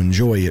able to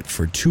enjoy it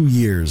for 2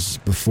 years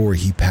before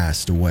he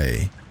passed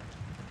away.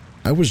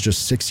 I was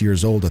just 6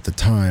 years old at the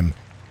time,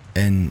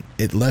 and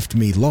it left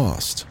me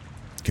lost,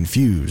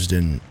 confused,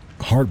 and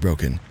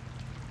heartbroken,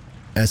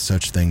 as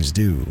such things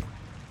do.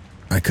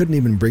 I couldn't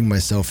even bring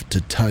myself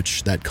to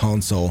touch that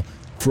console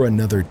for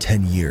another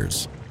 10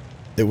 years.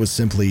 It was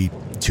simply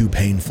too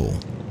painful.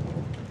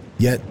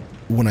 Yet,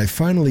 when I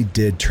finally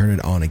did turn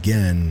it on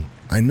again,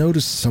 I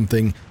noticed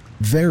something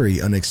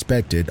very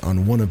unexpected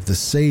on one of the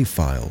save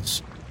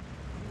files.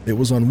 It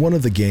was on one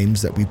of the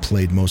games that we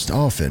played most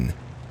often,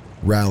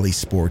 Rally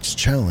Sports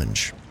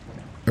Challenge,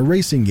 a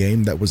racing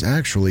game that was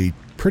actually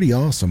pretty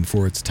awesome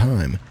for its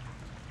time.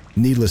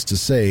 Needless to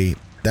say,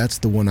 that's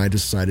the one I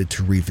decided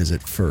to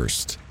revisit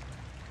first.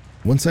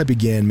 Once I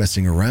began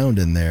messing around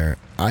in there,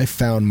 I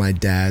found my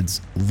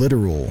dad's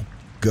literal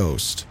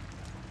ghost.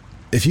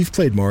 If you've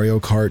played Mario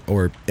Kart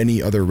or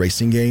any other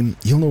racing game,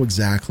 you'll know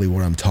exactly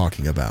what I'm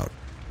talking about.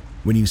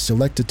 When you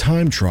select a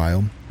time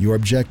trial, your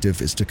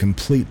objective is to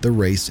complete the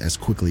race as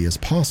quickly as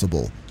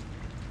possible,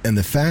 and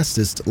the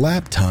fastest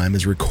lap time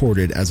is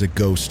recorded as a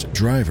ghost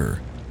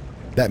driver.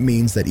 That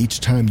means that each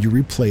time you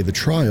replay the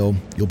trial,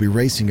 you'll be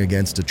racing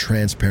against a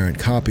transparent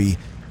copy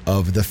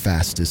of the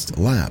fastest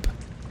lap.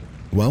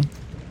 Well,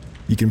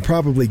 you can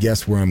probably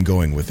guess where I'm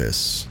going with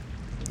this.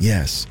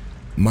 Yes,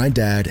 my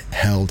dad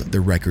held the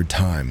record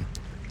time,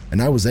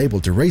 and I was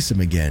able to race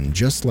him again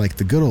just like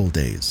the good old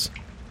days.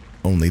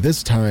 Only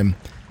this time,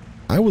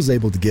 I was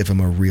able to give him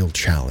a real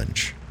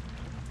challenge.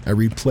 I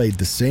replayed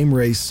the same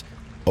race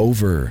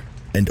over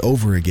and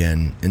over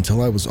again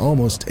until I was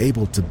almost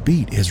able to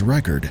beat his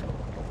record.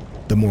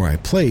 The more I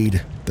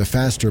played, the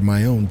faster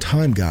my own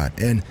time got,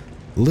 and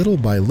little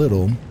by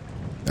little,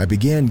 I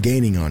began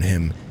gaining on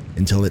him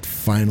until it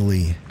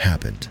finally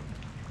happened.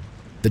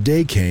 The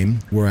day came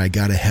where I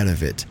got ahead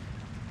of it.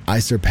 I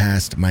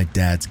surpassed my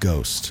dad's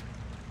ghost.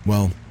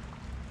 Well,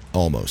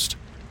 almost.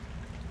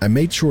 I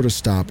made sure to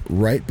stop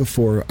right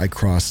before I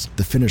crossed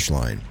the finish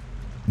line.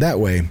 That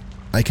way,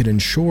 I could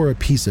ensure a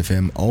piece of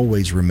him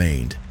always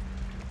remained.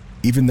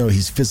 Even though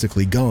he's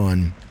physically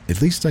gone,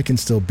 at least I can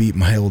still beat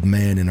my old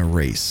man in a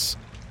race.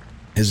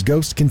 His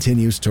ghost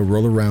continues to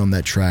roll around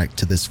that track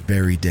to this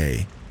very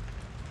day.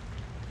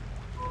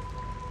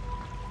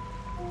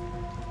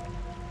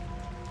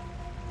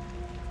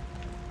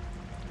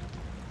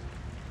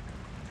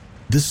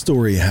 This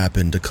story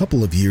happened a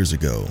couple of years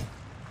ago.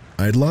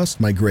 I had lost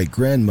my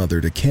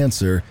great-grandmother to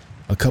cancer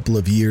a couple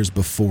of years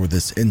before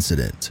this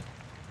incident.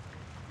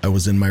 I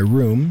was in my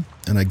room,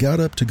 and I got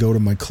up to go to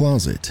my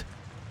closet.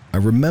 I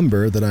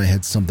remember that I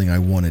had something I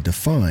wanted to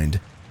find,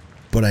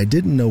 but I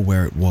didn't know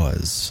where it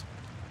was.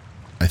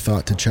 I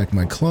thought to check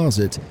my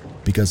closet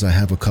because I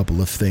have a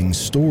couple of things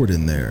stored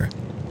in there.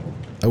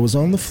 I was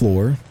on the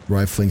floor,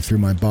 rifling through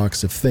my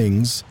box of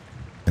things,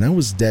 and I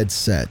was dead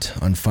set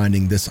on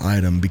finding this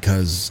item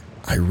because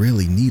I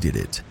really needed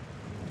it.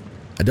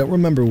 I don't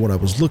remember what I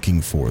was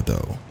looking for,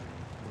 though.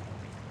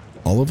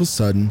 All of a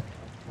sudden,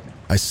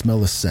 I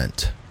smell a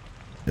scent.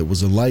 It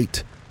was a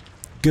light,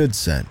 good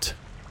scent.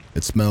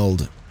 It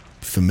smelled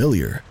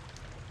familiar.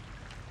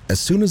 As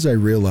soon as I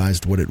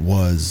realized what it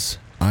was,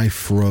 I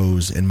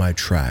froze in my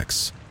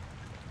tracks.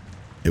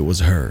 It was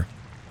her.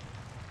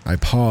 I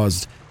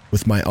paused,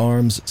 with my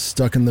arms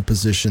stuck in the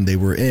position they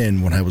were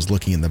in when I was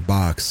looking in the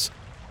box.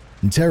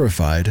 And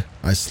terrified,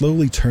 I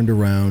slowly turned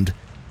around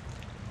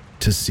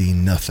to see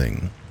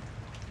nothing.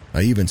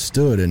 I even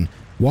stood and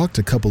walked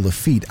a couple of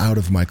feet out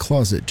of my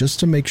closet just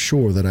to make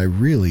sure that I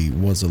really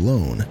was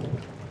alone.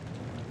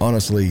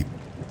 Honestly,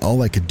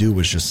 all I could do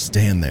was just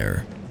stand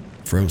there,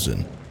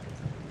 frozen.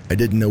 I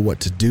didn't know what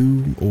to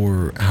do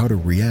or how to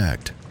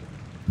react.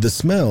 The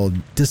smell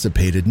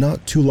dissipated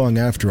not too long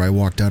after I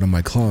walked out of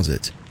my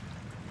closet.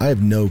 I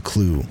have no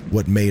clue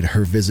what made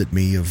her visit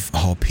me of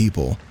all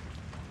people.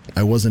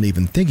 I wasn't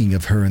even thinking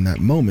of her in that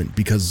moment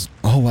because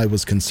all I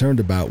was concerned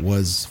about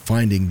was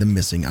finding the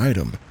missing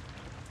item.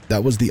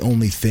 That was the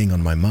only thing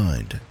on my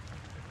mind.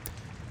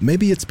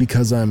 Maybe it's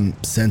because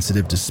I'm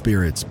sensitive to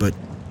spirits, but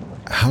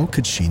how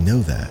could she know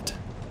that?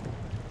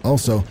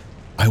 Also,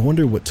 I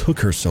wonder what took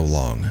her so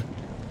long.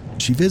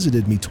 She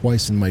visited me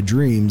twice in my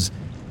dreams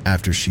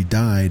after she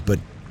died, but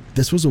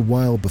This was a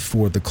while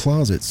before the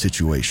closet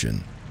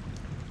situation.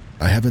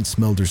 I haven't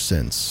smelled her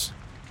since.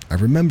 I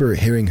remember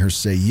hearing her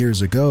say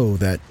years ago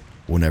that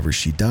whenever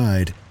she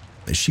died,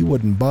 she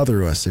wouldn't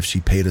bother us if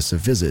she paid us a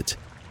visit,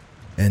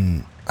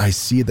 and I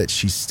see that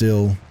she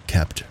still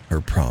kept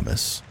her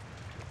promise.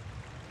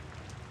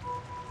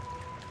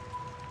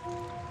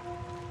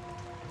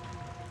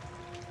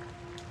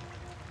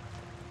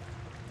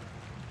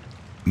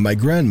 My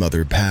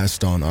grandmother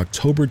passed on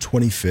October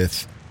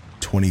 25th,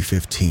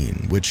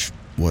 2015, which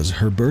was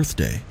her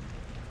birthday.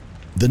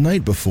 The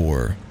night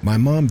before, my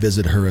mom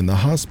visited her in the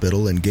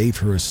hospital and gave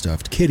her a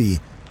stuffed kitty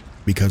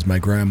because my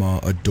grandma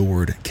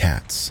adored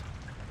cats.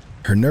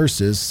 Her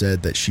nurses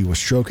said that she was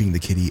stroking the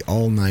kitty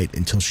all night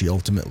until she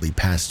ultimately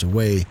passed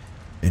away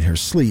in her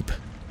sleep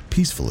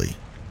peacefully.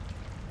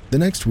 The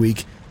next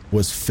week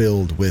was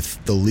filled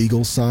with the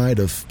legal side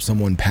of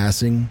someone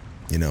passing,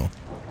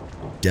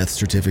 death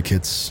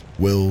certificates,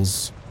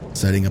 wills,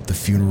 setting up the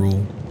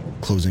funeral,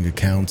 closing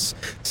accounts,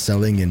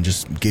 selling and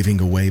just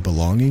giving away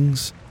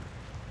belongings.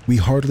 We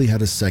hardly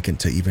had a second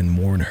to even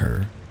mourn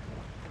her.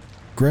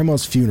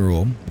 Grandma's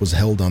funeral was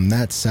held on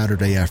that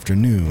Saturday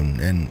afternoon,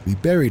 and we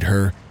buried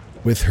her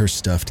with her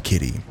stuffed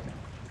kitty.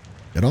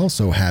 It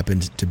also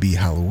happened to be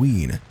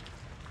Halloween.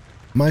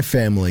 My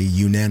family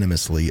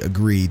unanimously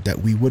agreed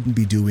that we wouldn't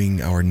be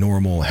doing our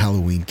normal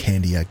Halloween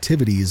candy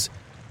activities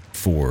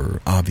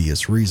for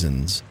obvious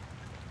reasons.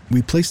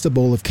 We placed a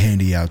bowl of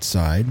candy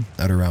outside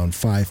at around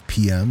 5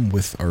 p.m.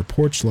 with our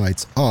porch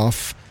lights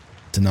off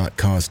to not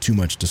cause too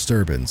much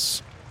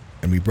disturbance,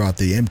 and we brought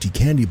the empty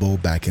candy bowl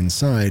back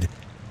inside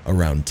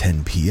around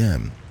 10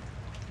 p.m.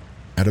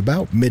 At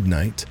about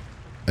midnight,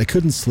 I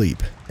couldn't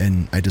sleep,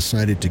 and I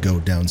decided to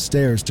go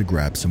downstairs to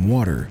grab some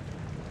water.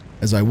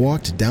 As I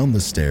walked down the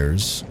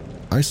stairs,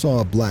 I saw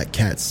a black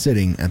cat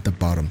sitting at the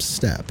bottom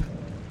step.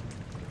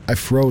 I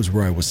froze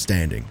where I was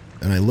standing,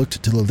 and I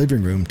looked to the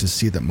living room to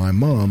see that my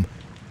mom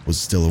was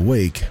still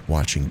awake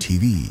watching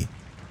TV.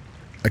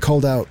 I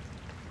called out,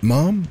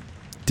 "Mom,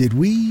 did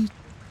we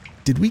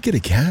get a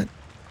cat?"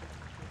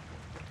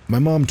 My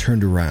mom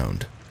turned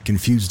around,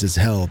 confused as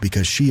hell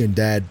because she and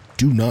Dad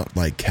do not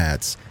like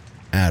cats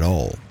at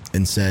all,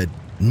 and said,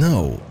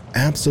 "No,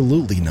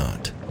 absolutely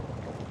not."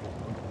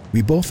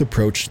 We both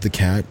approached the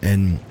cat,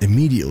 and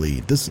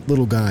immediately this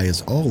little guy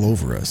is all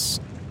over us.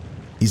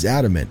 He's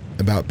adamant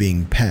about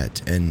being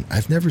pet, and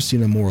I've never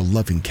seen a more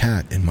loving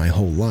cat in my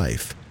whole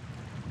life.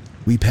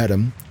 We pet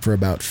him for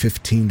about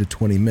 15 to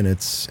 20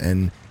 minutes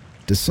and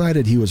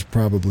decided he was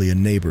probably a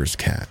neighbor's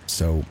cat,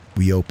 so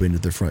we opened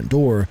the front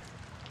door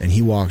and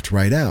he walked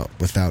right out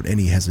without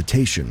any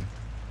hesitation.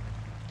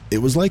 It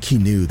was like he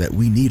knew that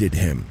we needed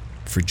him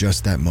for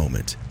just that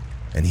moment,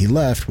 and he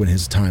left when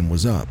his time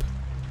was up.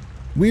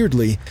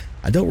 Weirdly,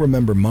 I don't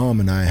remember Mom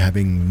and I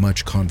having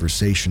much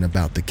conversation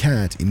about the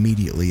cat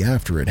immediately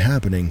after it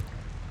happening,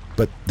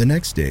 but the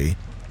next day,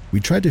 we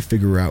tried to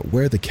figure out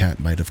where the cat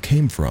might have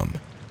came from.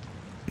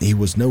 He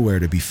was nowhere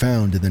to be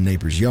found in the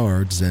neighbors'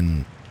 yards,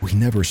 and we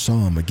never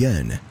saw him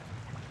again.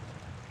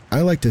 I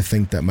like to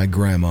think that my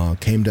grandma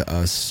came to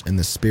us in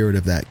the spirit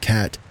of that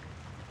cat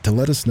to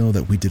let us know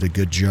that we did a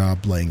good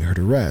job laying her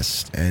to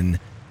rest, and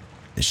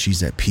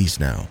she's at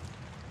peace now.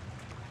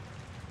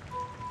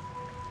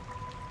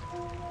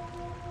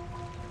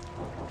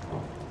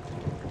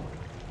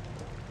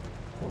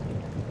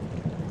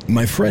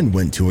 My friend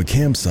went to a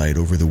campsite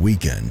over the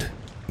weekend.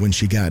 When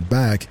she got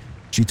back,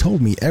 she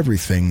told me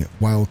everything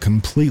while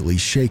completely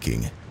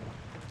shaking.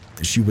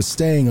 She was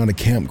staying on a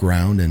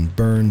campground in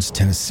Burns,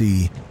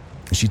 Tennessee.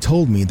 She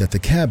told me that the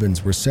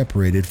cabins were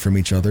separated from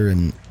each other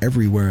and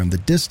everywhere in the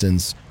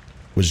distance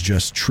was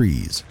just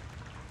trees.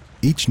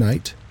 Each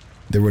night,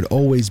 there would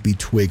always be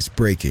twigs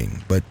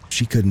breaking, but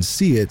she couldn't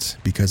see it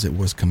because it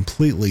was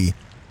completely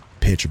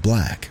pitch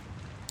black.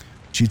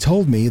 She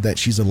told me that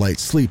she's a light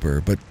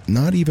sleeper, but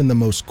not even the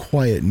most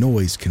quiet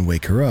noise can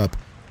wake her up,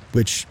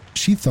 which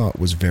she thought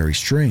was very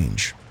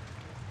strange.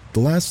 The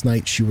last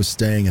night she was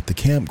staying at the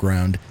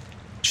campground,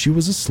 she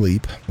was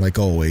asleep, like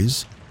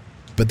always,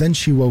 but then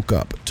she woke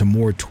up to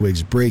more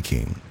twigs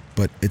breaking,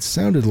 but it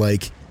sounded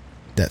like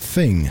that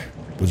thing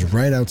was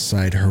right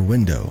outside her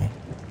window.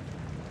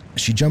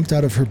 She jumped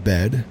out of her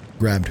bed,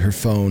 grabbed her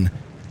phone,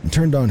 and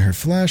turned on her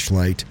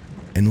flashlight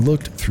and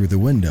looked through the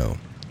window.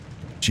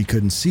 She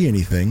couldn't see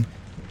anything,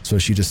 so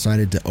she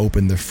decided to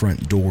open the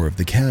front door of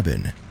the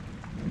cabin.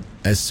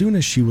 As soon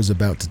as she was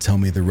about to tell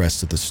me the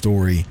rest of the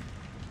story,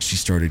 she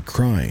started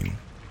crying.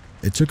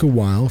 It took a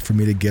while for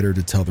me to get her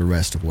to tell the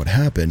rest of what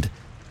happened,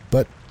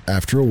 but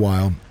after a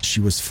while, she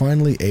was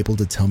finally able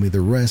to tell me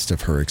the rest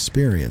of her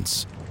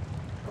experience.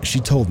 She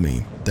told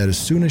me that as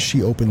soon as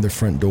she opened the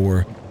front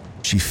door,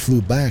 she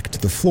flew back to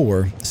the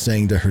floor,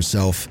 saying to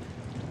herself,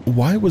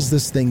 "Why was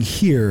this thing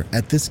here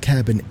at this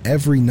cabin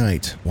every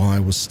night while I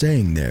was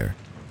staying there?"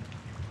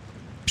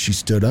 She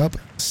stood up,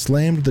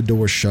 slammed the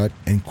door shut,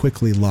 and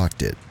quickly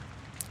locked it.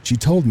 She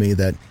told me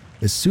that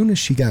as soon as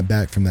she got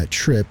back from that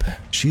trip,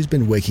 she's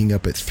been waking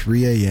up at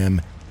 3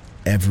 a.m.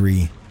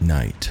 every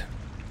night.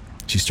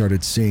 She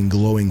started seeing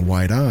glowing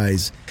white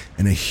eyes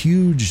and a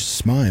huge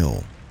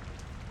smile.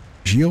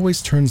 She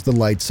always turns the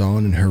lights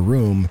on in her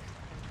room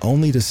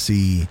only to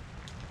see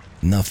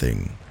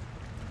nothing.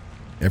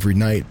 Every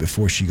night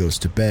before she goes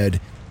to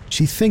bed,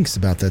 she thinks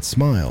about that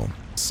smile,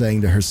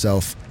 saying to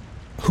herself,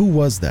 "Who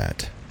was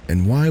that,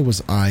 and why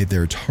was I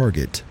their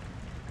target?"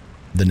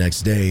 The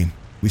next day,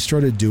 we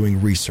started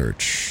doing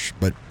research,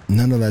 but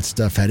none of that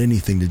stuff had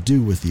anything to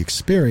do with the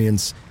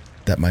experience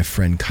that my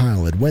friend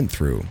Kyle had went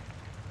through.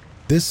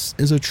 This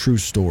is a true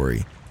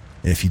story,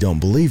 and if you don't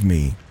believe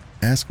me,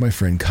 ask my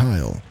friend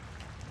Kyle.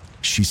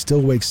 She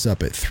still wakes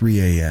up at 3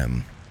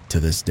 a.m. to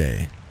this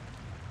day.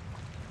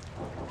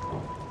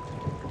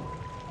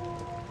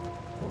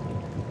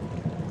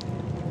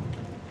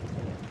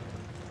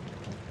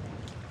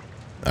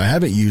 I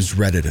haven't used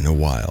Reddit in a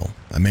while.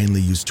 I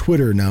mainly use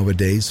Twitter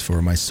nowadays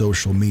for my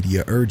social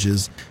media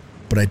urges,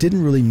 but I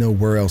didn't really know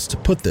where else to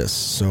put this,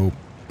 so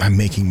I'm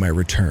making my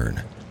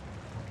return.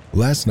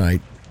 Last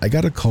night, I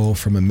got a call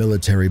from a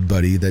military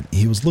buddy that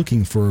he was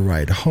looking for a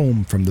ride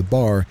home from the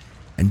bar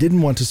and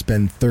didn't want to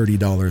spend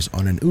 $30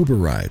 on an Uber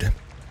ride.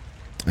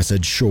 I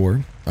said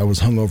sure. I was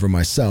hungover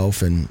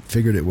myself and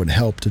figured it would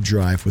help to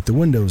drive with the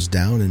windows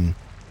down and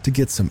to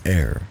get some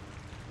air.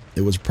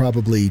 It was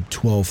probably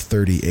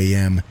 12:30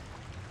 a.m.,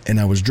 and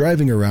I was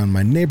driving around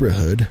my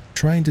neighborhood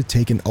trying to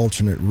take an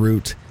alternate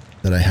route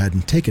that I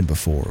hadn't taken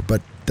before,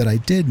 but that I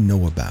did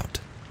know about.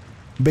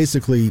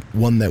 Basically,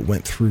 one that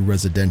went through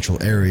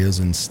residential areas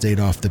and stayed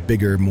off the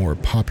bigger, more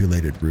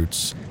populated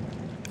routes.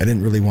 I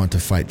didn't really want to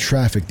fight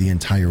traffic the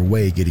entire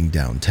way getting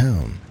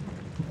downtown.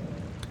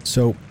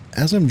 So,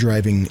 as I'm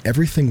driving,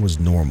 everything was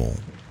normal.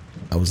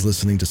 I was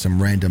listening to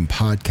some random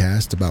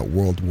podcast about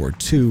World War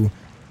II,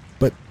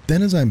 but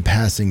then as I'm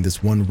passing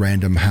this one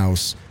random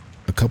house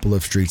a couple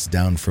of streets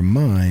down from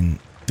mine,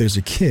 there's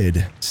a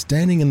kid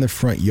standing in the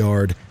front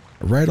yard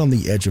right on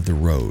the edge of the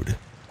road.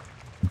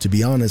 To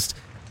be honest,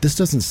 this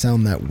doesn't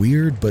sound that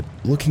weird, but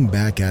looking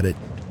back at it,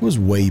 it was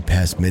way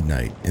past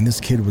midnight, and this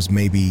kid was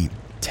maybe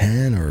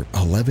 10 or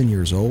 11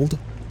 years old.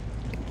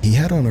 He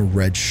had on a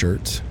red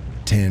shirt,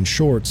 tan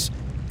shorts,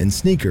 and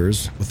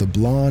sneakers with a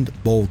blonde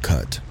bowl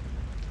cut.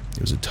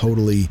 He was a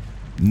totally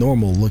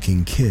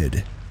normal-looking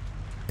kid.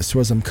 So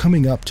as I'm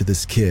coming up to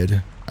this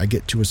kid, I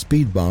get to a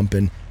speed bump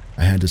and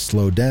I had to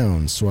slow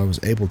down so I was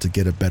able to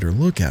get a better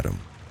look at him.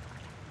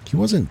 He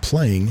wasn't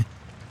playing,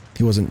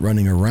 he wasn't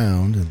running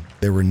around, and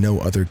there were no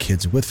other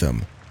kids with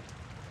him.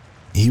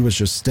 He was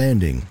just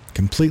standing,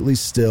 completely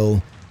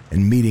still,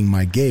 and meeting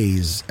my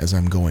gaze as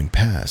I'm going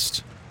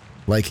past.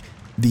 Like,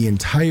 the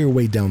entire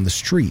way down the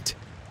street,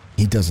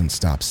 he doesn't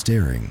stop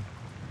staring.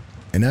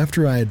 And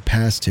after I had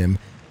passed him,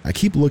 I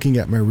keep looking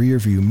at my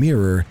rearview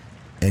mirror,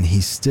 and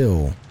he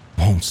still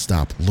won't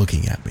stop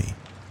looking at me.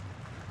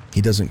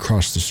 He doesn't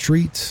cross the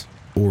street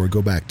or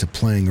go back to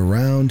playing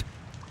around.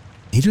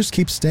 He just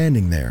keeps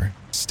standing there,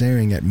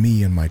 staring at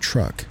me and my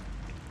truck.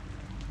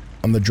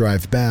 On the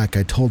drive back,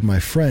 I told my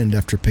friend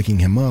after picking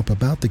him up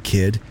about the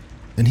kid,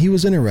 and he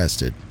was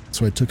interested,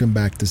 so I took him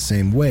back the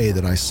same way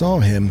that I saw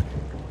him,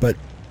 but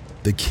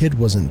the kid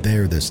wasn't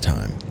there this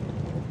time.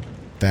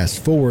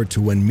 Fast forward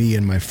to when me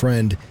and my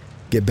friend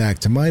get back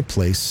to my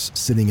place,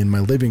 sitting in my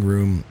living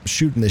room,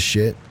 shooting the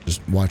shit,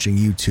 just watching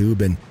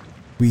YouTube, and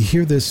we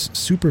hear this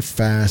super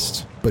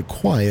fast but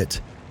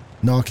quiet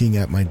knocking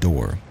at my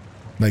door.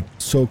 Like,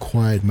 so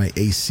quiet my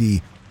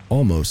AC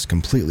almost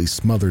completely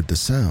smothered the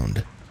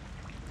sound.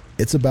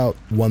 It's about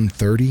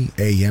 1:30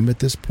 a.m. at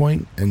this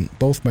point, and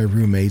both my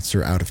roommates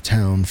are out of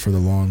town for the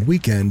long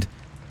weekend,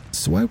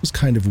 so I was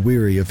kind of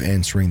weary of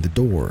answering the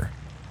door.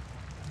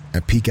 I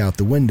peek out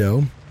the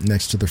window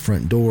next to the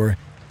front door,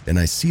 and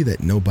I see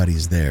that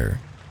nobody's there.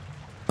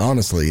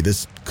 Honestly,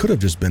 this could have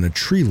just been a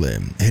tree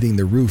limb hitting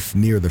the roof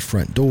near the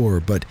front door,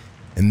 but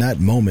in that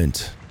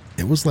moment,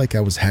 it was like I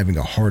was having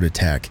a heart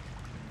attack,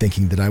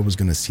 thinking that I was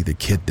going to see the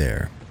kid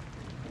there.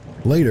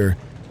 Later,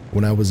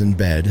 when I was in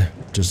bed,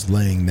 just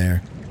laying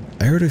there,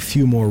 I heard a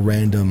few more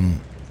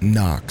random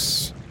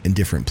knocks in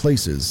different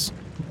places.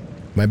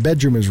 My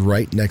bedroom is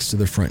right next to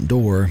the front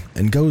door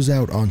and goes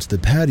out onto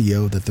the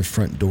patio that the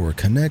front door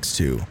connects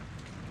to.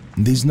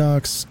 These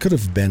knocks could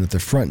have been at the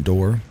front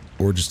door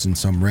or just in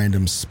some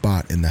random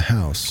spot in the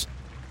house.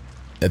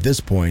 At this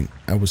point,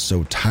 I was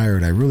so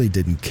tired I really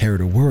didn't care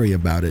to worry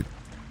about it,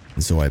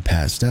 and so I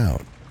passed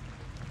out.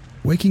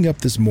 Waking up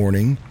this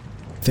morning,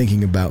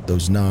 thinking about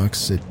those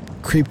knocks, it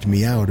creeped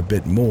me out a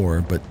bit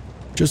more, but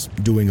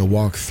just doing a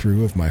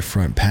walkthrough of my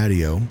front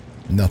patio,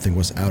 nothing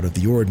was out of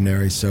the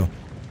ordinary, so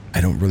I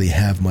don't really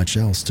have much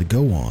else to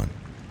go on.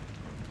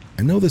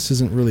 I know this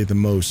isn't really the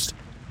most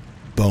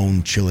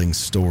bone-chilling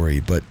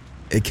story, but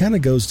it kind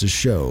of goes to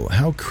show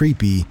how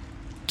creepy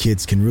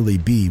kids can really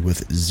be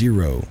with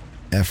zero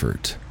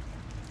effort.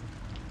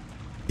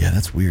 Yeah,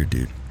 that's weird,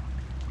 dude.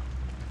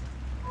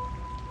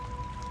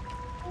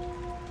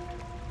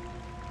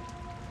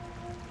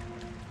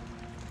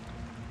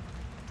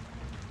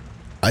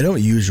 I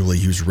don't usually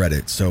use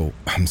Reddit, so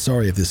I'm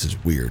sorry if this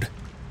is weird.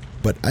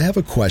 But I have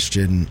a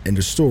question and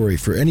a story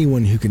for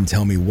anyone who can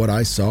tell me what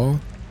I saw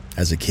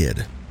as a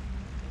kid.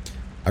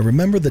 I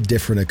remember the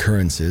different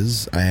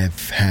occurrences I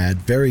have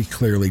had very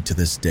clearly to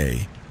this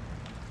day.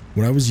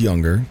 When I was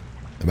younger,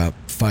 about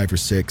 5 or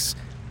 6,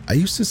 I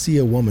used to see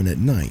a woman at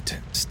night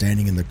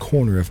standing in the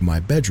corner of my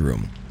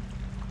bedroom.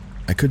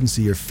 I couldn't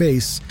see her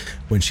face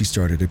when she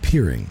started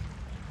appearing,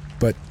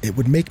 but it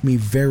would make me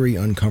very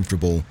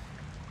uncomfortable,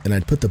 and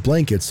I'd put the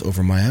blankets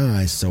over my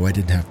eyes so I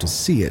didn't have to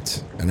see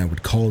it, and I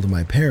would call to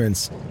my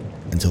parents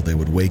until they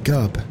would wake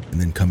up and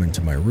then come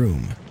into my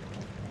room.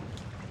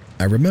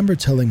 I remember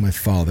telling my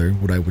father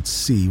what I would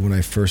see when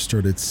I first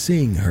started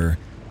seeing her.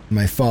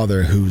 My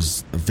father,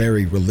 who's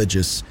very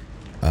religious,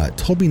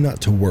 told me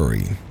not to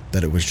worry,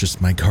 that it was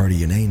just my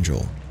guardian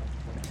angel.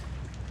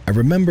 I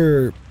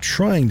remember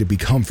trying to be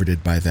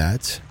comforted by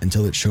that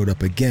until it showed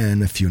up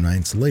again a few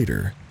nights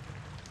later.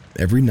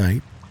 Every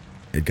night,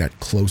 it got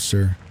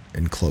closer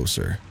and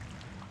closer.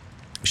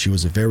 She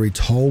was a very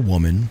tall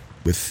woman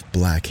with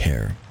black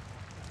hair.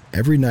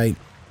 Every night,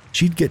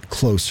 she'd get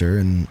closer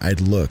and I'd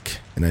look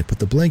and I'd put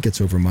the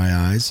blankets over my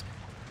eyes,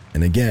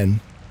 and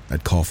again,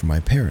 I'd call for my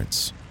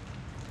parents.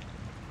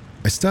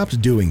 I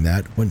stopped doing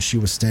that when she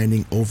was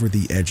standing over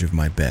the edge of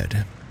my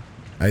bed.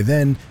 I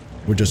then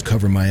would just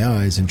cover my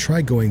eyes and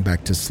try going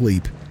back to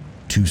sleep,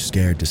 too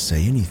scared to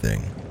say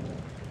anything.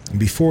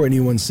 Before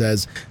anyone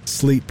says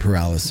sleep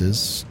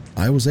paralysis,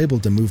 I was able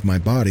to move my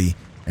body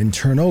and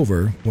turn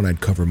over when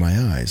I'd cover my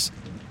eyes,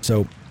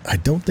 so I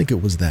don't think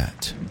it was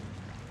that.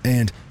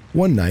 And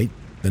one night,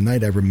 the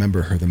night I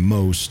remember her the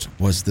most,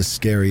 was the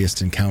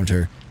scariest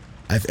encounter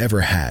I've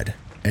ever had,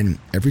 and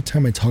every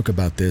time I talk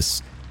about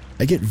this,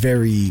 I get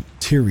very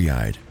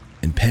teary-eyed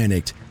and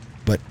panicked,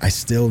 but I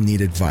still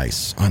need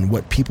advice on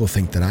what people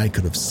think that I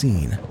could have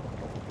seen.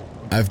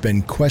 I've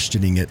been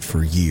questioning it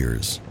for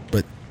years,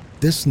 but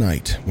this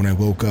night when I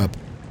woke up,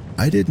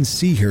 I didn't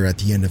see her at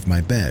the end of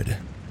my bed.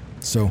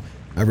 So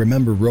I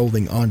remember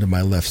rolling onto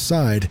my left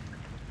side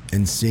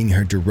and seeing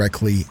her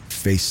directly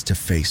face to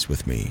face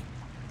with me.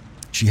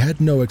 She had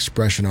no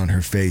expression on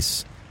her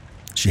face.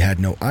 She had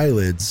no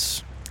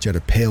eyelids. She had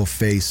a pale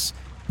face,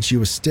 and she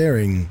was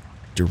staring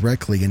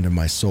directly into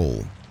my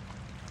soul.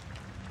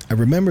 I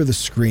remember the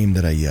scream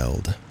that I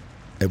yelled.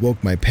 It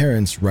woke my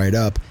parents right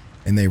up,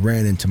 and they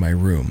ran into my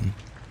room.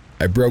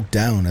 I broke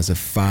down as a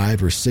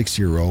 5 or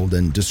 6-year-old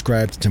and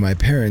described to my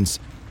parents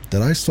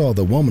that I saw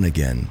the woman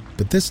again,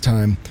 but this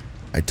time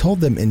I told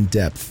them in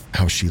depth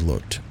how she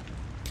looked.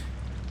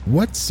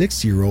 What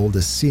 6-year-old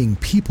is seeing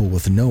people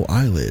with no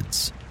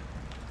eyelids?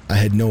 I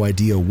had no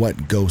idea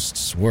what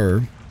ghosts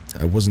were.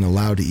 I wasn't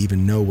allowed to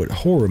even know what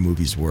horror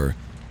movies were,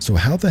 so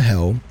how the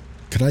hell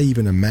could I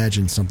even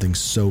imagine something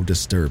so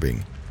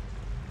disturbing?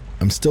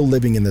 I'm still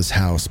living in this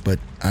house, but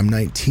I'm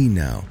 19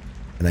 now,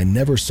 and I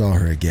never saw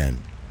her again.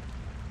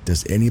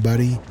 Does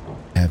anybody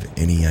have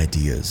any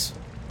ideas?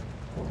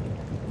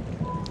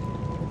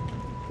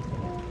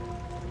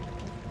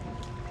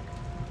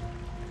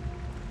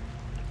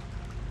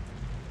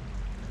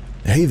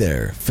 Hey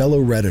there, fellow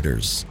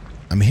Redditors.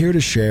 I'm here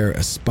to share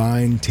a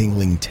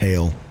spine-tingling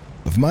tale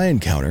of my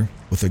encounter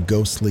with a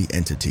ghostly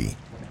entity,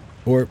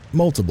 or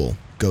multiple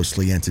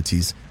ghostly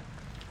entities.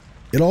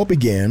 It all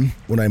began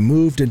when I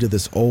moved into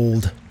this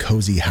old,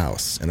 cozy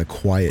house in a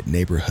quiet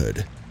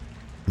neighborhood.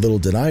 Little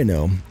did I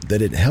know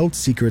that it held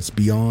secrets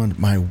beyond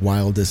my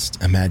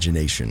wildest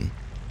imagination.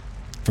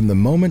 From the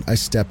moment I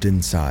stepped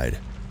inside,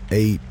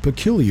 a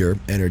peculiar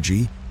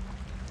energy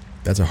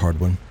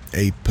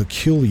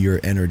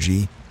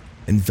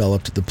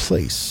enveloped the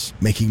place,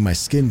 making my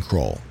skin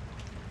crawl.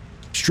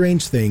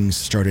 Strange things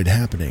started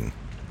happening.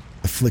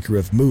 A flicker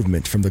of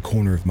movement from the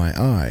corner of my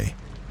eye,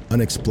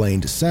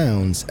 unexplained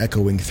sounds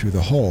echoing through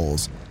the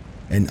halls,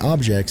 and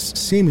objects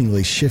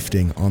seemingly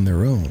shifting on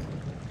their own.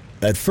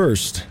 At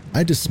first,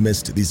 I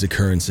dismissed these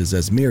occurrences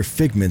as mere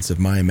figments of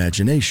my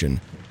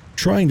imagination,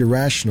 trying to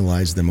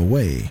rationalize them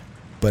away,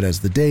 but as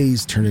the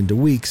days turned into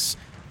weeks,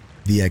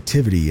 the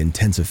activity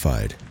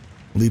intensified,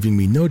 leaving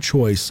me no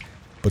choice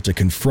but to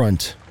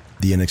confront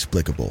the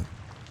inexplicable.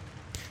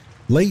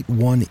 Late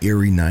one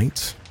eerie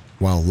night,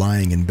 while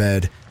lying in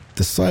bed,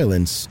 the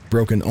silence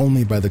broken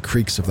only by the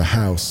creaks of the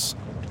house,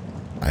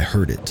 I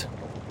heard it.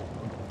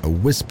 A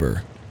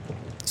whisper,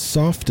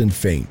 soft and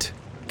faint,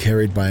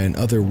 carried by an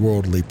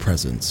otherworldly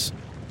presence.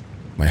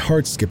 My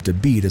heart skipped a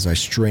beat as I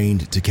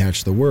strained to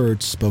catch the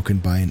words spoken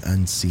by an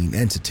unseen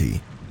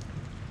entity.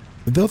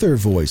 Though their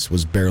voice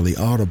was barely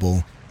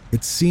audible,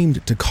 it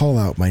seemed to call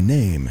out my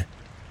name,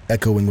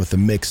 echoing with a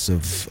mix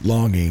of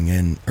longing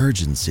and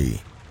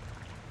urgency.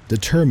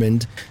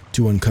 Determined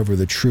to uncover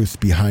the truth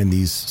behind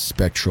these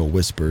spectral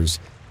whispers,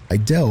 I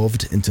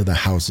delved into the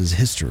house's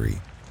history.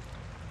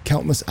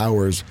 Countless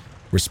hours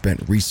were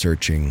spent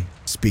researching,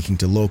 speaking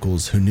to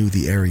locals who knew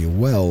the area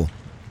well,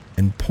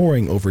 and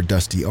poring over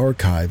dusty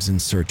archives in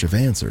search of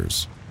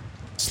answers.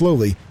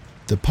 Slowly,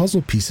 the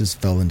puzzle pieces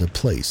fell into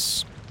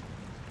place.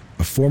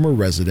 A former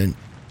resident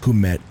who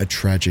met a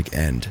tragic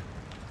end,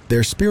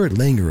 their spirit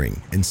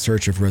lingering in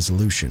search of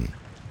resolution.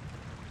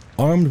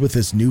 Armed with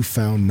this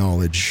newfound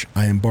knowledge,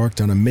 I embarked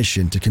on a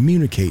mission to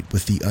communicate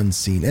with the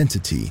unseen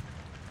entity,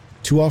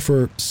 to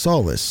offer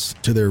solace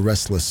to their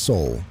restless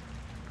soul.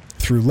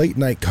 Through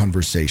late-night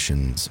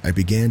conversations, I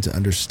began to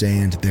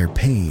understand their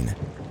pain,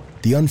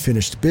 the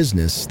unfinished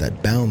business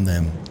that bound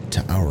them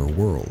to our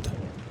world.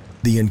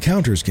 The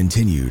encounters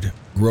continued,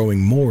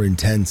 growing more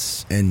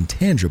intense and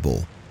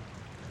tangible.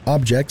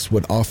 Objects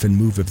would often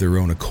move of their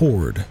own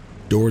accord,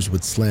 doors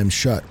would slam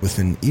shut with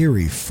an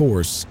eerie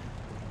force,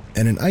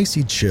 and an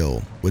icy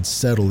chill would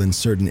settle in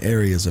certain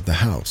areas of the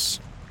house.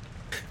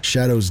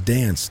 Shadows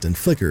danced and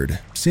flickered,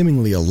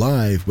 seemingly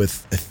alive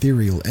with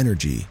ethereal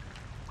energy.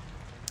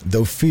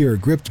 Though fear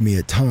gripped me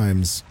at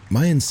times,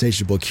 my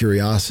insatiable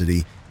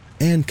curiosity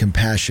and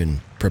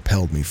compassion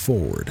propelled me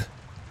forward.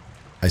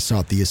 I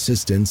sought the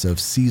assistance of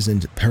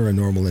seasoned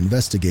paranormal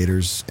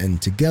investigators,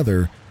 and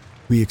together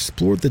we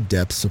explored the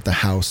depths of the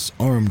house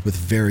armed with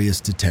various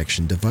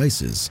detection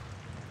devices,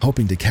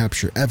 hoping to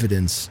capture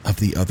evidence of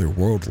the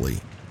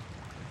otherworldly.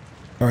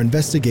 Our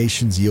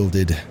investigations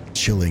yielded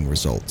chilling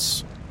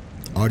results.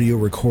 Audio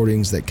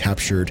recordings that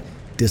captured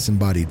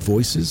disembodied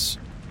voices,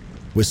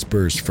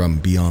 whispers from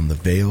beyond the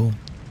veil,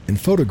 and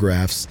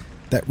photographs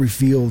that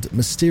revealed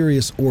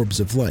mysterious orbs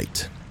of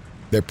light,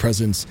 their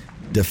presence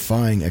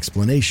defying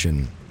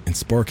explanation and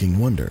sparking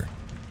wonder.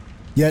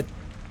 Yet,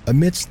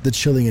 amidst the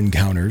chilling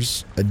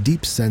encounters, a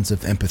deep sense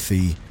of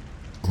empathy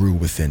grew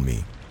within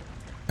me.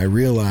 I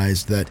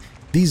realized that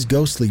these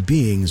ghostly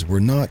beings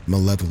were not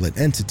malevolent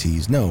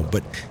entities, no,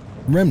 but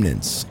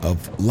remnants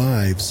of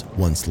lives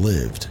once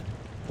lived.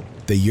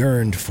 They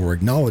yearned for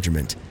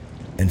acknowledgement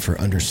and for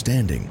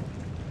understanding.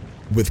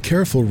 With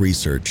careful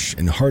research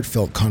and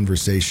heartfelt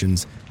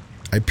conversations,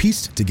 I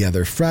pieced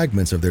together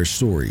fragments of their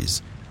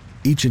stories.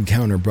 Each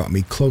encounter brought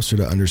me closer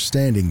to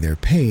understanding their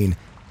pain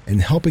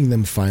and helping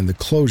them find the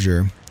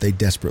closure they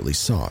desperately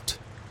sought.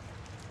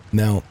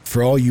 Now,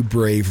 for all you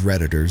brave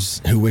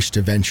Redditors who wish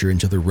to venture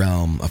into the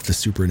realm of the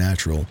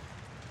supernatural,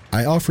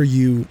 I offer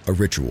you a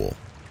ritual,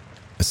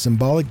 a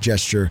symbolic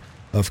gesture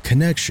of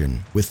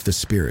connection with the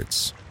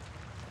spirits.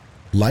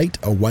 Light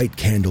a white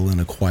candle in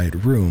a quiet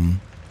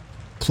room,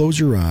 close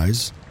your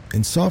eyes,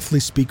 and softly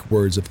speak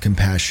words of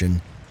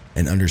compassion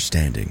and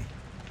understanding.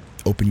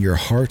 Open your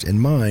heart and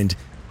mind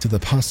to the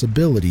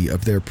possibility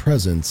of their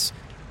presence,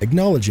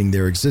 acknowledging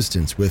their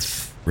existence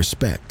with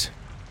respect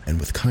and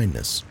with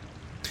kindness.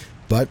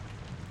 But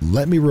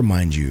let me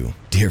remind you,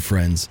 dear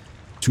friends,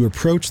 to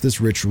approach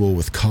this ritual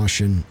with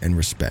caution and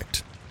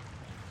respect.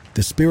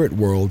 The spirit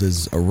world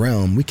is a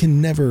realm we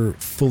can never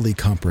fully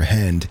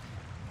comprehend,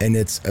 and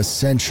it's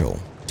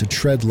essential to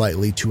tread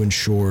lightly to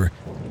ensure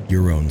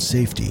your own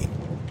safety.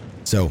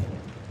 So,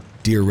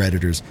 dear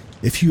Redditors,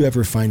 if you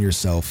ever find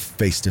yourself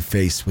face to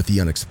face with the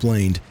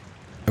unexplained,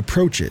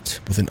 approach it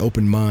with an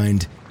open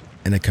mind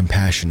and a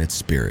compassionate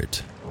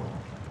spirit.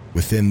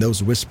 Within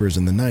those whispers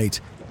in the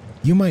night,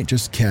 you might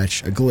just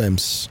catch a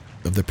glimpse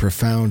of the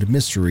profound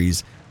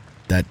mysteries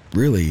that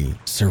really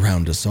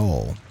surround us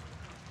all.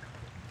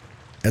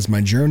 As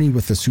my journey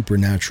with the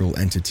supernatural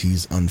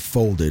entities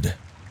unfolded,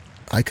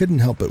 I couldn't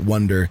help but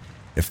wonder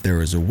if there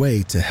was a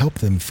way to help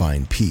them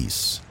find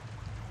peace.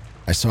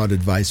 I sought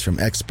advice from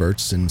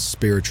experts in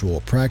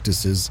spiritual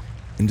practices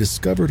and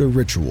discovered a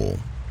ritual,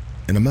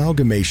 an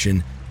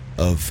amalgamation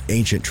of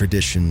ancient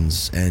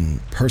traditions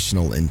and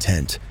personal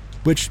intent,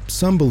 which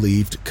some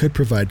believed could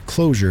provide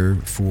closure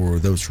for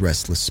those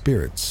restless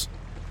spirits.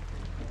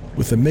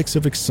 With a mix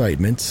of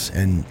excitement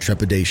and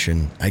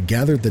trepidation, I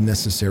gathered the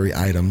necessary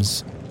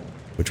items,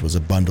 which was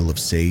a bundle of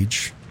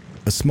sage,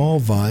 a small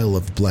vial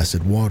of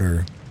blessed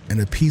water, and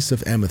a piece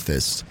of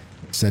amethyst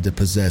said to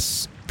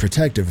possess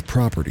protective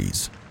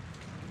properties.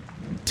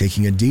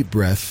 Taking a deep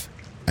breath,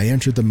 I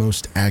entered the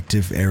most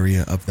active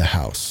area of the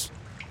house,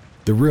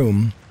 the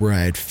room where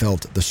I had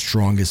felt the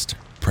strongest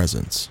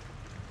presence.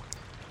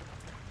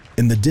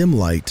 In the dim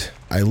light,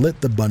 I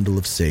lit the bundle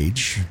of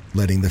sage,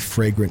 letting the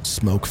fragrant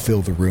smoke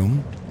fill the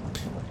room,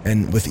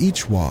 and with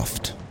each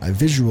waft, I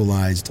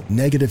visualized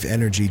negative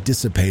energy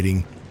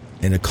dissipating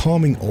and a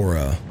calming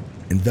aura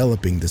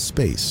enveloping the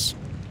space.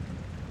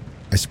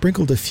 I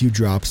sprinkled a few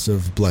drops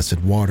of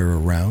blessed water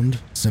around,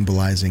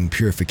 symbolizing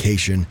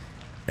purification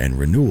and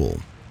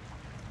renewal.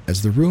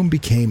 As the room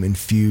became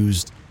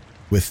infused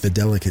with the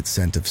delicate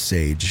scent of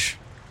sage,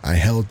 I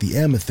held the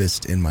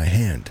amethyst in my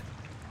hand,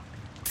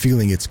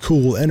 feeling its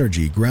cool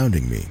energy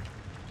grounding me.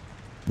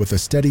 With a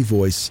steady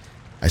voice,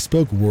 I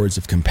spoke words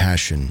of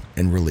compassion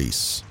and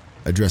release,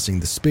 addressing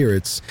the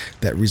spirits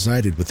that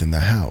resided within the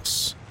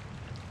house.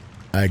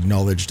 I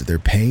acknowledged their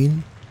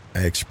pain, I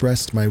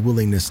expressed my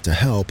willingness to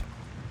help,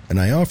 and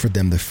I offered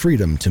them the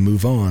freedom to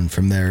move on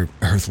from their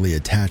earthly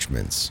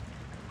attachments.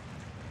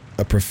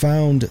 A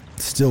profound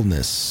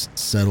stillness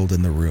settled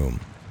in the room,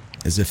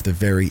 as if the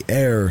very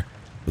air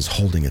was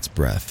holding its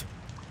breath.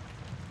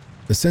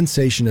 The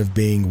sensation of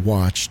being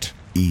watched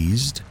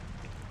eased,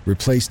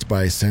 replaced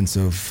by a sense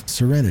of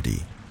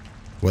serenity.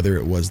 Whether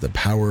it was the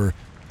power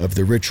of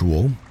the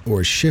ritual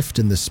or a shift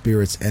in the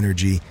spirit's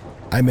energy,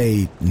 I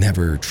may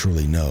never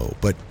truly know,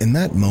 but in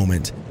that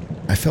moment,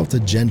 I felt a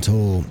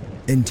gentle,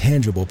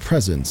 intangible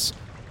presence,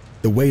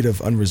 the weight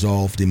of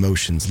unresolved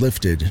emotions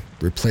lifted,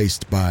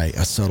 replaced by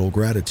a subtle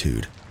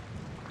gratitude.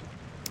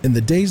 In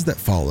the days that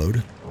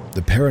followed,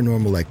 the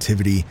paranormal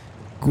activity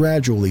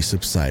gradually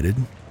subsided,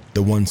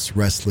 The once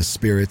restless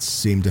spirits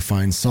seemed to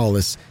find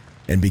solace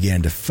and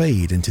began to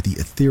fade into the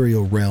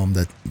ethereal realm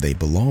that they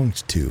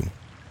belonged to.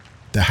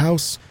 The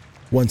house,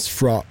 once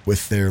fraught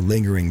with their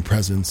lingering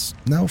presence,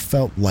 now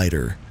felt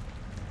lighter,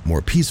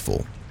 more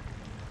peaceful.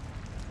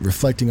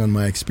 Reflecting on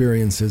my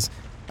experiences,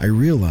 I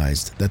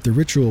realized that the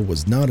ritual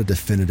was not a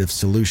definitive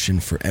solution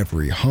for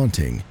every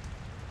haunting.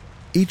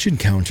 Each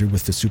encounter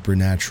with the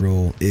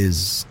supernatural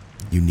is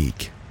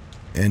unique,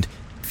 and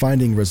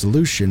finding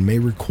resolution may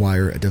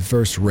require a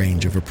diverse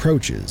range of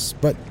approaches,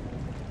 but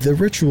the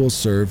ritual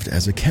served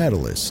as a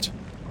catalyst,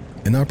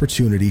 an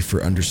opportunity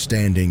for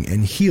understanding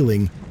and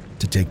healing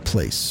to take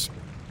place.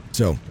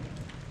 So,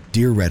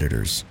 dear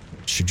Redditors,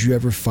 should you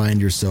ever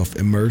find yourself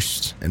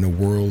immersed in a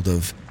world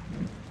of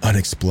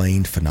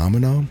unexplained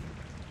phenomena,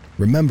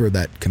 remember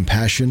that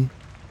compassion,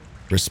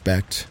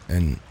 respect,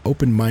 and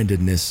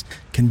open-mindedness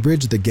can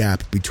bridge the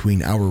gap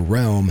between our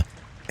realm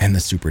and the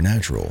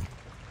supernatural.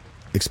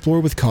 Explore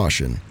with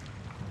caution,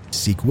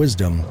 seek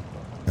wisdom,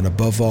 and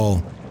above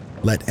all,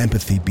 let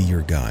empathy be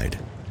your guide.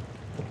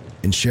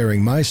 In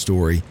sharing my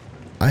story,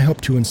 I hope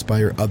to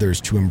inspire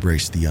others to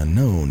embrace the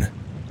unknown,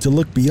 to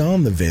look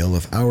beyond the veil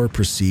of our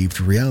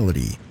perceived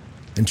reality,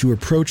 and to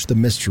approach the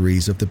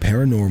mysteries of the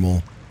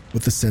paranormal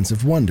with a sense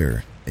of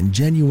wonder and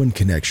genuine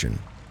connection.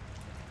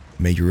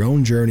 May your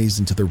own journeys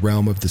into the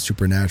realm of the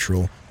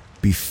supernatural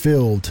be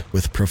filled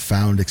with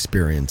profound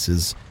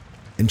experiences,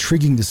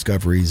 intriguing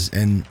discoveries,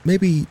 and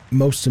maybe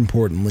most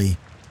importantly,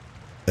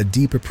 a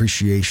deep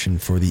appreciation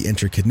for the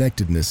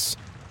interconnectedness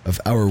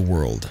of our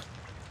world,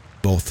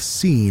 both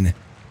seen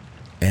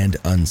and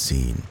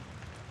unseen.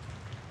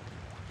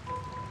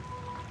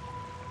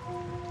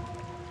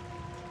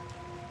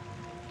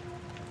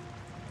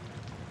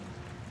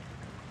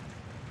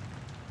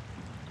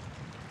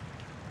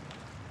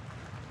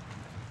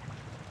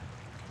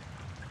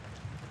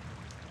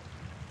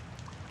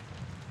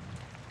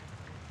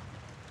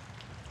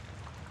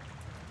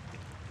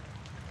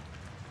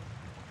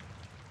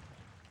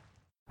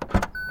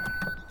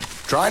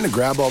 Trying to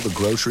grab all the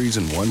groceries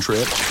in one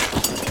trip?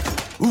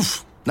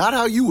 Oof, not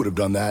how you would have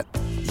done that.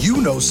 You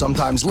know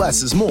sometimes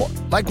less is more.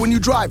 Like when you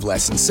drive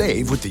less and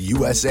save with the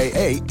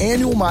USAA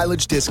annual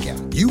mileage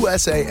discount.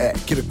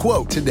 USAA. Get a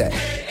quote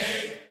today.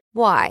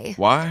 Why?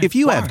 Why? If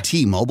you have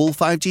T-Mobile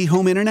 5G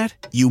home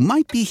internet, you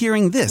might be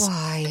hearing this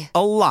Why?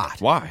 a lot.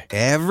 Why?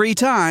 Every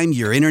time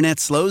your internet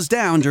slows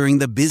down during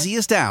the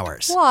busiest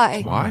hours.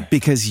 Why? Why?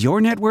 Because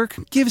your network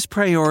gives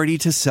priority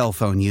to cell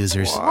phone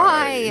users.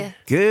 Why?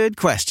 Good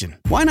question.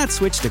 Why not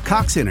switch to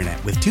Cox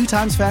Internet with 2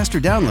 times faster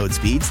download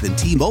speeds than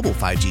T-Mobile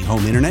 5G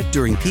home internet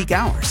during peak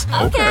hours?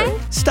 Okay.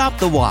 Stop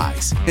the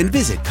whys and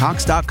visit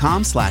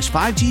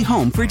cox.com/5G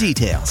home for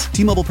details.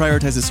 T-Mobile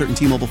prioritizes certain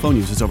T-Mobile phone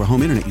users over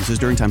home internet users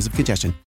during times of congestion.